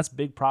 So, I mean, that's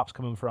big props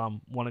coming from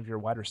one of your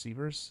wide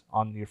receivers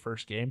on your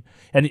first game.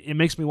 And it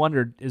makes me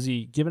wonder, is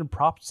he giving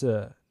props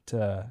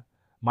to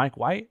Mike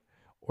White,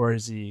 or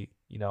is he,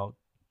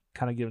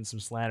 kind of giving some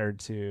slander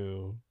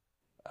to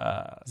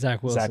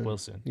Zach Wilson? Zach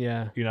Wilson.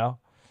 Yeah.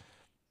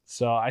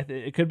 So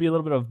it could be a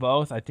little bit of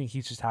both. I think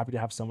he's just happy to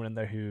have someone in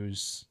there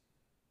who's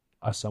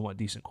a somewhat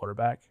decent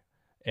quarterback.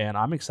 And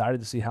I'm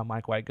excited to see how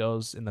Mike White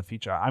goes in the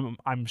future.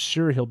 I'm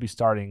sure he'll be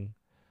starting,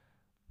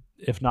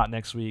 if not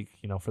next week,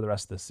 for the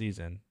rest of the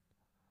season,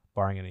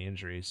 barring any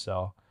injuries.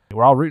 So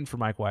we're all rooting for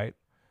Mike White.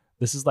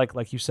 This is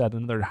like you said,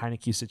 another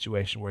Heineke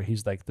situation where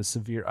he's like the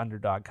severe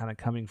underdog, kind of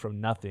coming from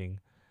nothing,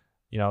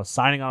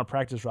 signing on a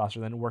practice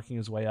roster, then working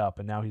his way up,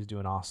 and now he's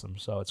doing awesome.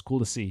 So it's cool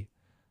to see.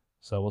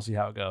 So we'll see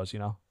how it goes,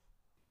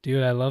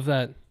 Dude, I love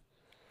that.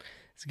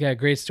 He's got a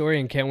great story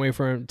and can't wait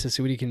for him to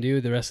see what he can do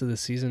the rest of the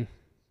season.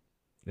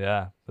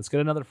 Yeah. Let's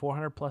get another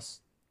 400-plus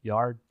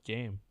yard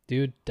game.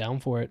 Dude, down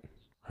for it.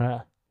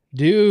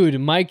 Dude,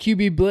 my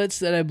QB blitz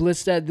that I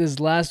blitzed at this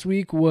last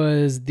week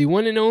was the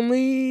one and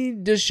only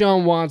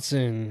Deshaun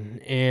Watson.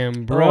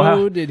 And,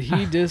 bro, did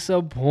he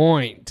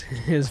disappoint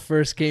his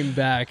first game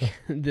back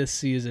this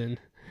season.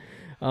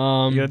 You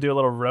going to do a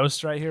little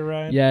roast right here,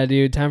 Ryan? Yeah,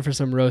 dude. Time for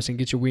some roasting.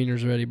 Get your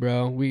wieners ready,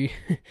 bro.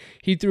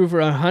 He threw for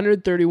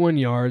 131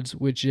 yards,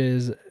 which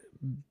is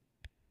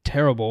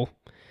terrible.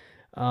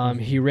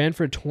 He ran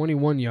for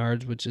 21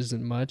 yards, which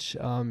isn't much.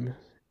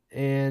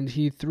 And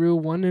he threw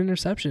 1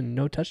 interception,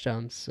 no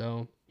touchdowns.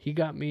 So he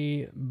got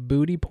me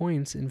booty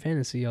points in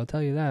fantasy, I'll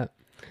tell you that.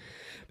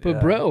 But,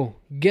 bro,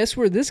 guess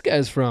where this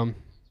guy's from?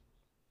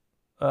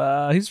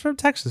 He's from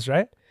Texas,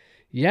 right?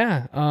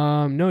 Yeah.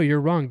 No,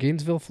 you're wrong.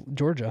 Gainesville,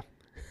 Georgia.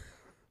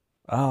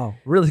 Oh,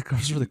 really? It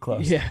was really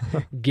close. Yeah.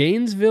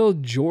 Gainesville,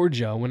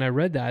 Georgia. When I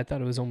read that, I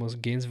thought it was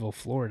almost Gainesville,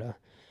 Florida.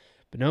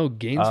 But no,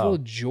 Gainesville,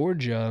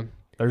 Georgia.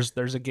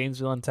 There's a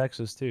Gainesville in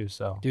Texas too.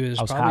 So Dude, there's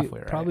I was probably halfway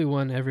right. probably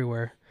one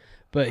everywhere.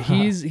 But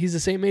he's the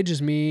same age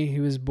as me.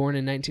 He was born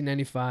in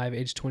 1995,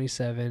 age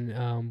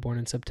 27, born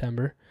in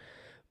September.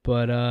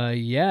 But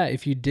yeah,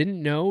 if you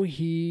didn't know,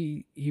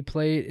 he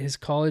played in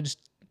college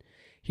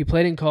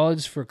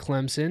for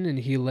Clemson, and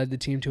he led the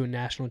team to a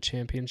national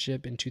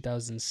championship in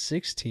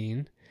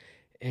 2016.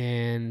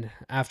 And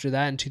after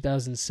that, in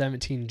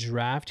 2017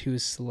 draft, he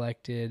was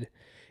selected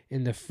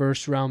in the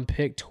first round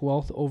pick,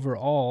 12th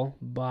overall,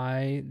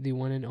 by the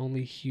one and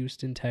only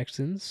Houston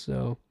Texans.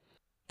 So,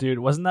 dude,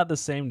 wasn't that the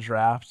same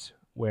draft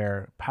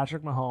where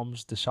Patrick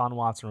Mahomes, Deshaun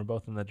Watson were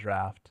both in the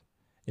draft?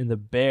 In the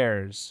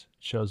Bears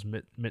chose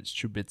Mitch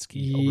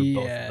Trubisky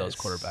over both of those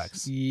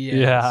quarterbacks. Yes.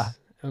 Yeah.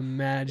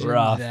 Imagine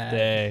rough that.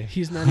 Day.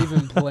 He's not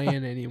even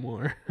playing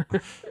anymore.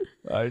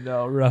 I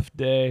know, rough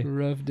day.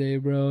 Rough day,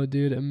 bro.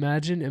 Dude,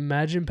 imagine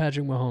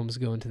Patrick Mahomes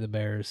going to the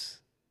Bears.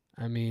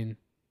 I mean,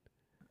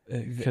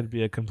 it could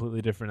be a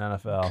completely different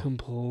NFL.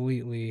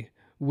 Completely.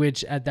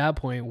 Which at that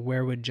point,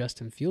 where would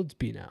Justin Fields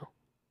be now?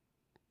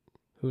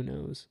 Who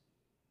knows?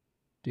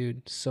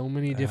 Dude, so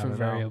many different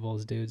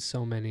variables, dude.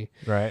 So many.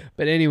 Right.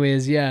 But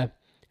anyways, yeah.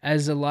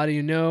 As a lot of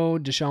you know,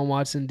 Deshaun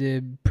Watson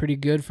did pretty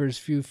good for his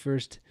few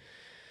first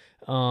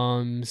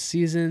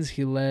seasons.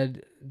 He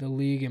led the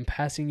league in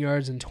passing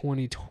yards in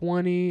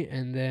 2020,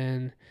 and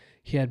then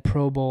he had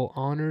Pro Bowl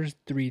honors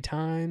 3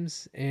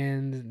 times.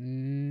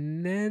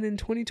 And then in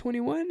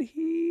 2021,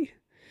 he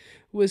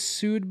was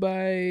sued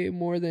by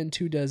more than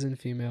 24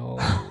 female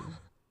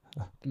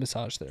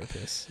massage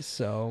therapists.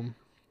 So,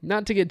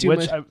 not to get too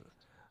much.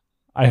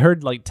 I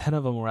heard like 10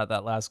 of them were at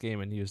that last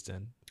game in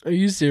Houston. Are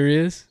you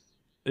serious?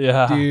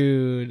 Yeah.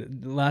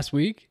 Dude, last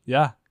week?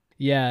 Yeah.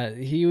 Yeah,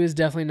 he was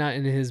definitely not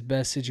in his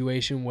best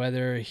situation,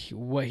 whether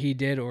what he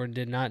did or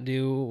did not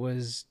do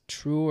was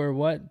true or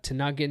what, to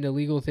not get into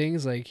legal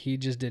things. Like, he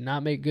just did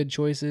not make good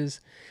choices.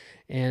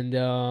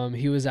 And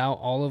he was out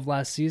all of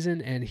last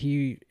season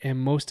and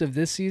most of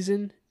this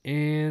season.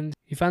 And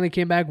he finally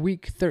came back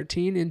week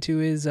 13 into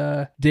his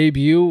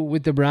debut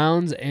with the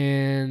Browns.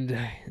 And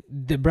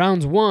the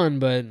Browns won,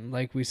 but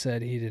like we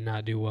said, he did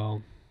not do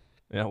well.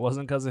 Yeah, it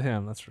wasn't because of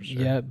him, that's for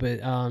sure. Yeah,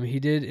 but he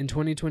did in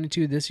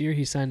 2022. This year,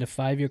 he signed a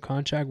 5-year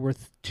contract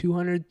worth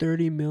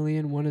 $230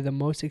 million, one of the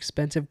most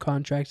expensive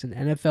contracts in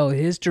NFL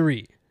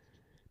history.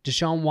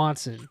 Deshaun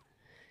Watson,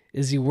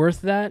 is he worth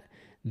that?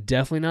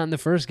 Definitely not in the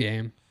first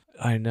game.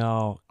 I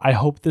know. I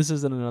hope this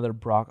isn't another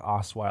Brock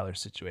Osweiler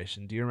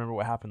situation. Do you remember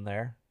what happened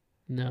there?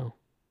 No.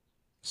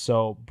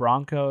 So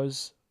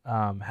Broncos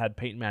had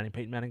Peyton Manning.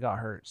 Peyton Manning got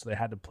hurt, so they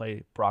had to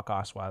play Brock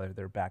Osweiler,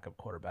 their backup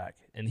quarterback,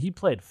 and he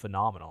played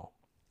phenomenal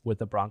with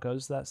the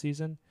Broncos that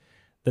season.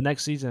 The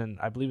next season,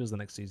 I believe it was the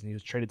next season, he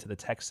was traded to the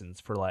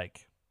Texans for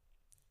like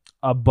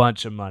a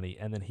bunch of money,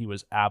 and then he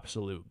was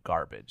absolute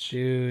garbage,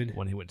 dude,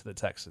 when he went to the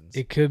Texans.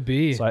 It could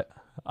be. So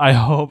I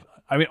hope,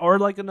 I mean, or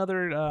like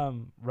another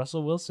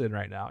Russell Wilson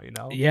right now, you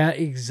know? Yeah,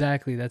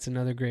 exactly. That's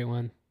another great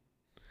one.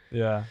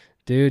 Yeah.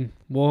 Dude,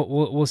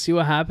 we'll see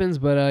what happens,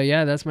 but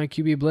yeah, that's my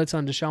QB blitz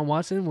on Deshaun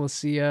Watson. We'll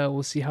see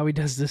how he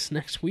does this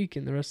next week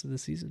and the rest of the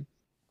season.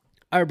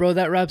 All right, bro,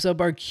 that wraps up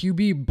our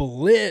QB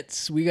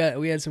blitz. We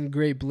had some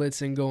great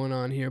blitzing going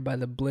on here by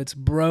the Blitz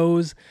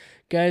Bros.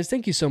 Guys,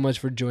 thank you so much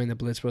for joining the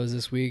Blitz Bros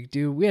this week.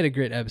 Dude, we had a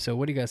great episode.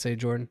 What do you got to say,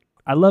 Jordan?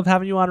 I love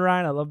having you on,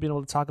 Ryan. I love being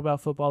able to talk about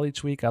football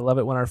each week. I love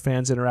it when our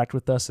fans interact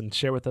with us and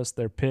share with us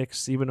their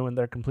picks, even when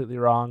they're completely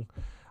wrong.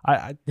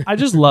 I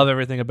just love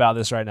everything about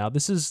this right now.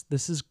 This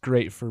is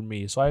great for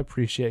me, so I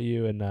appreciate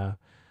you and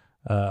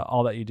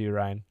all that you do,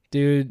 Ryan.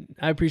 Dude,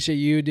 I appreciate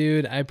you,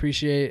 dude. I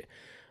appreciate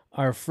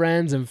our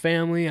friends and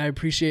family. I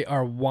appreciate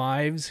our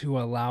wives who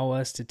allow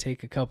us to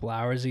take a couple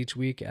hours each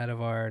week out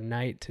of our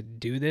night to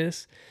do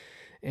this.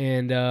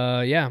 And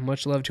yeah,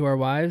 much love to our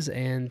wives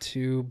and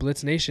to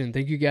Blitz Nation.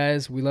 Thank you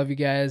guys. We love you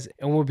guys.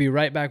 And we'll be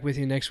right back with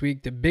you next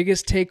week. The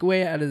biggest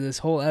takeaway out of this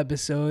whole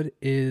episode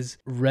is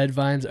red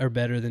vines are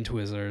better than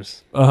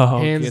Twizzlers. Oh,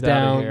 hands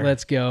down.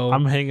 Let's go.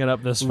 I'm hanging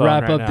up this phone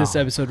Wrap right up now. this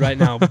episode right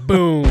now.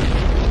 Boom.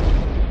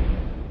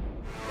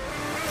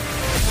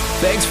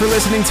 Thanks for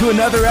listening to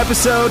another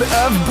episode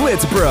of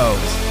Blitz Bros.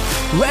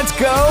 Let's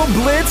go,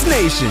 Blitz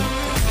Nation.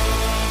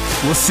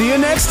 We'll see you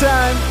next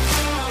time.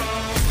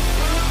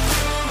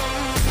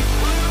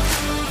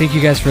 Thank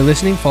you guys for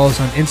listening. Follow us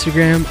on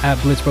Instagram at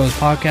Blitz Bros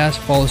Podcast.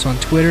 Follow us on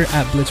Twitter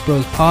at Blitz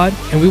Bros Pod.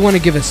 And we want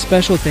to give a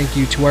special thank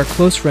you to our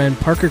close friend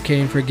Parker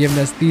Kane for giving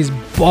us these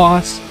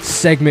boss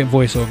segment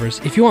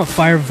voiceovers. If you want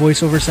fire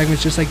voiceover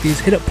segments just like these,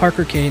 hit up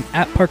Parker Kane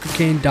at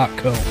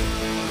parkerkane.co.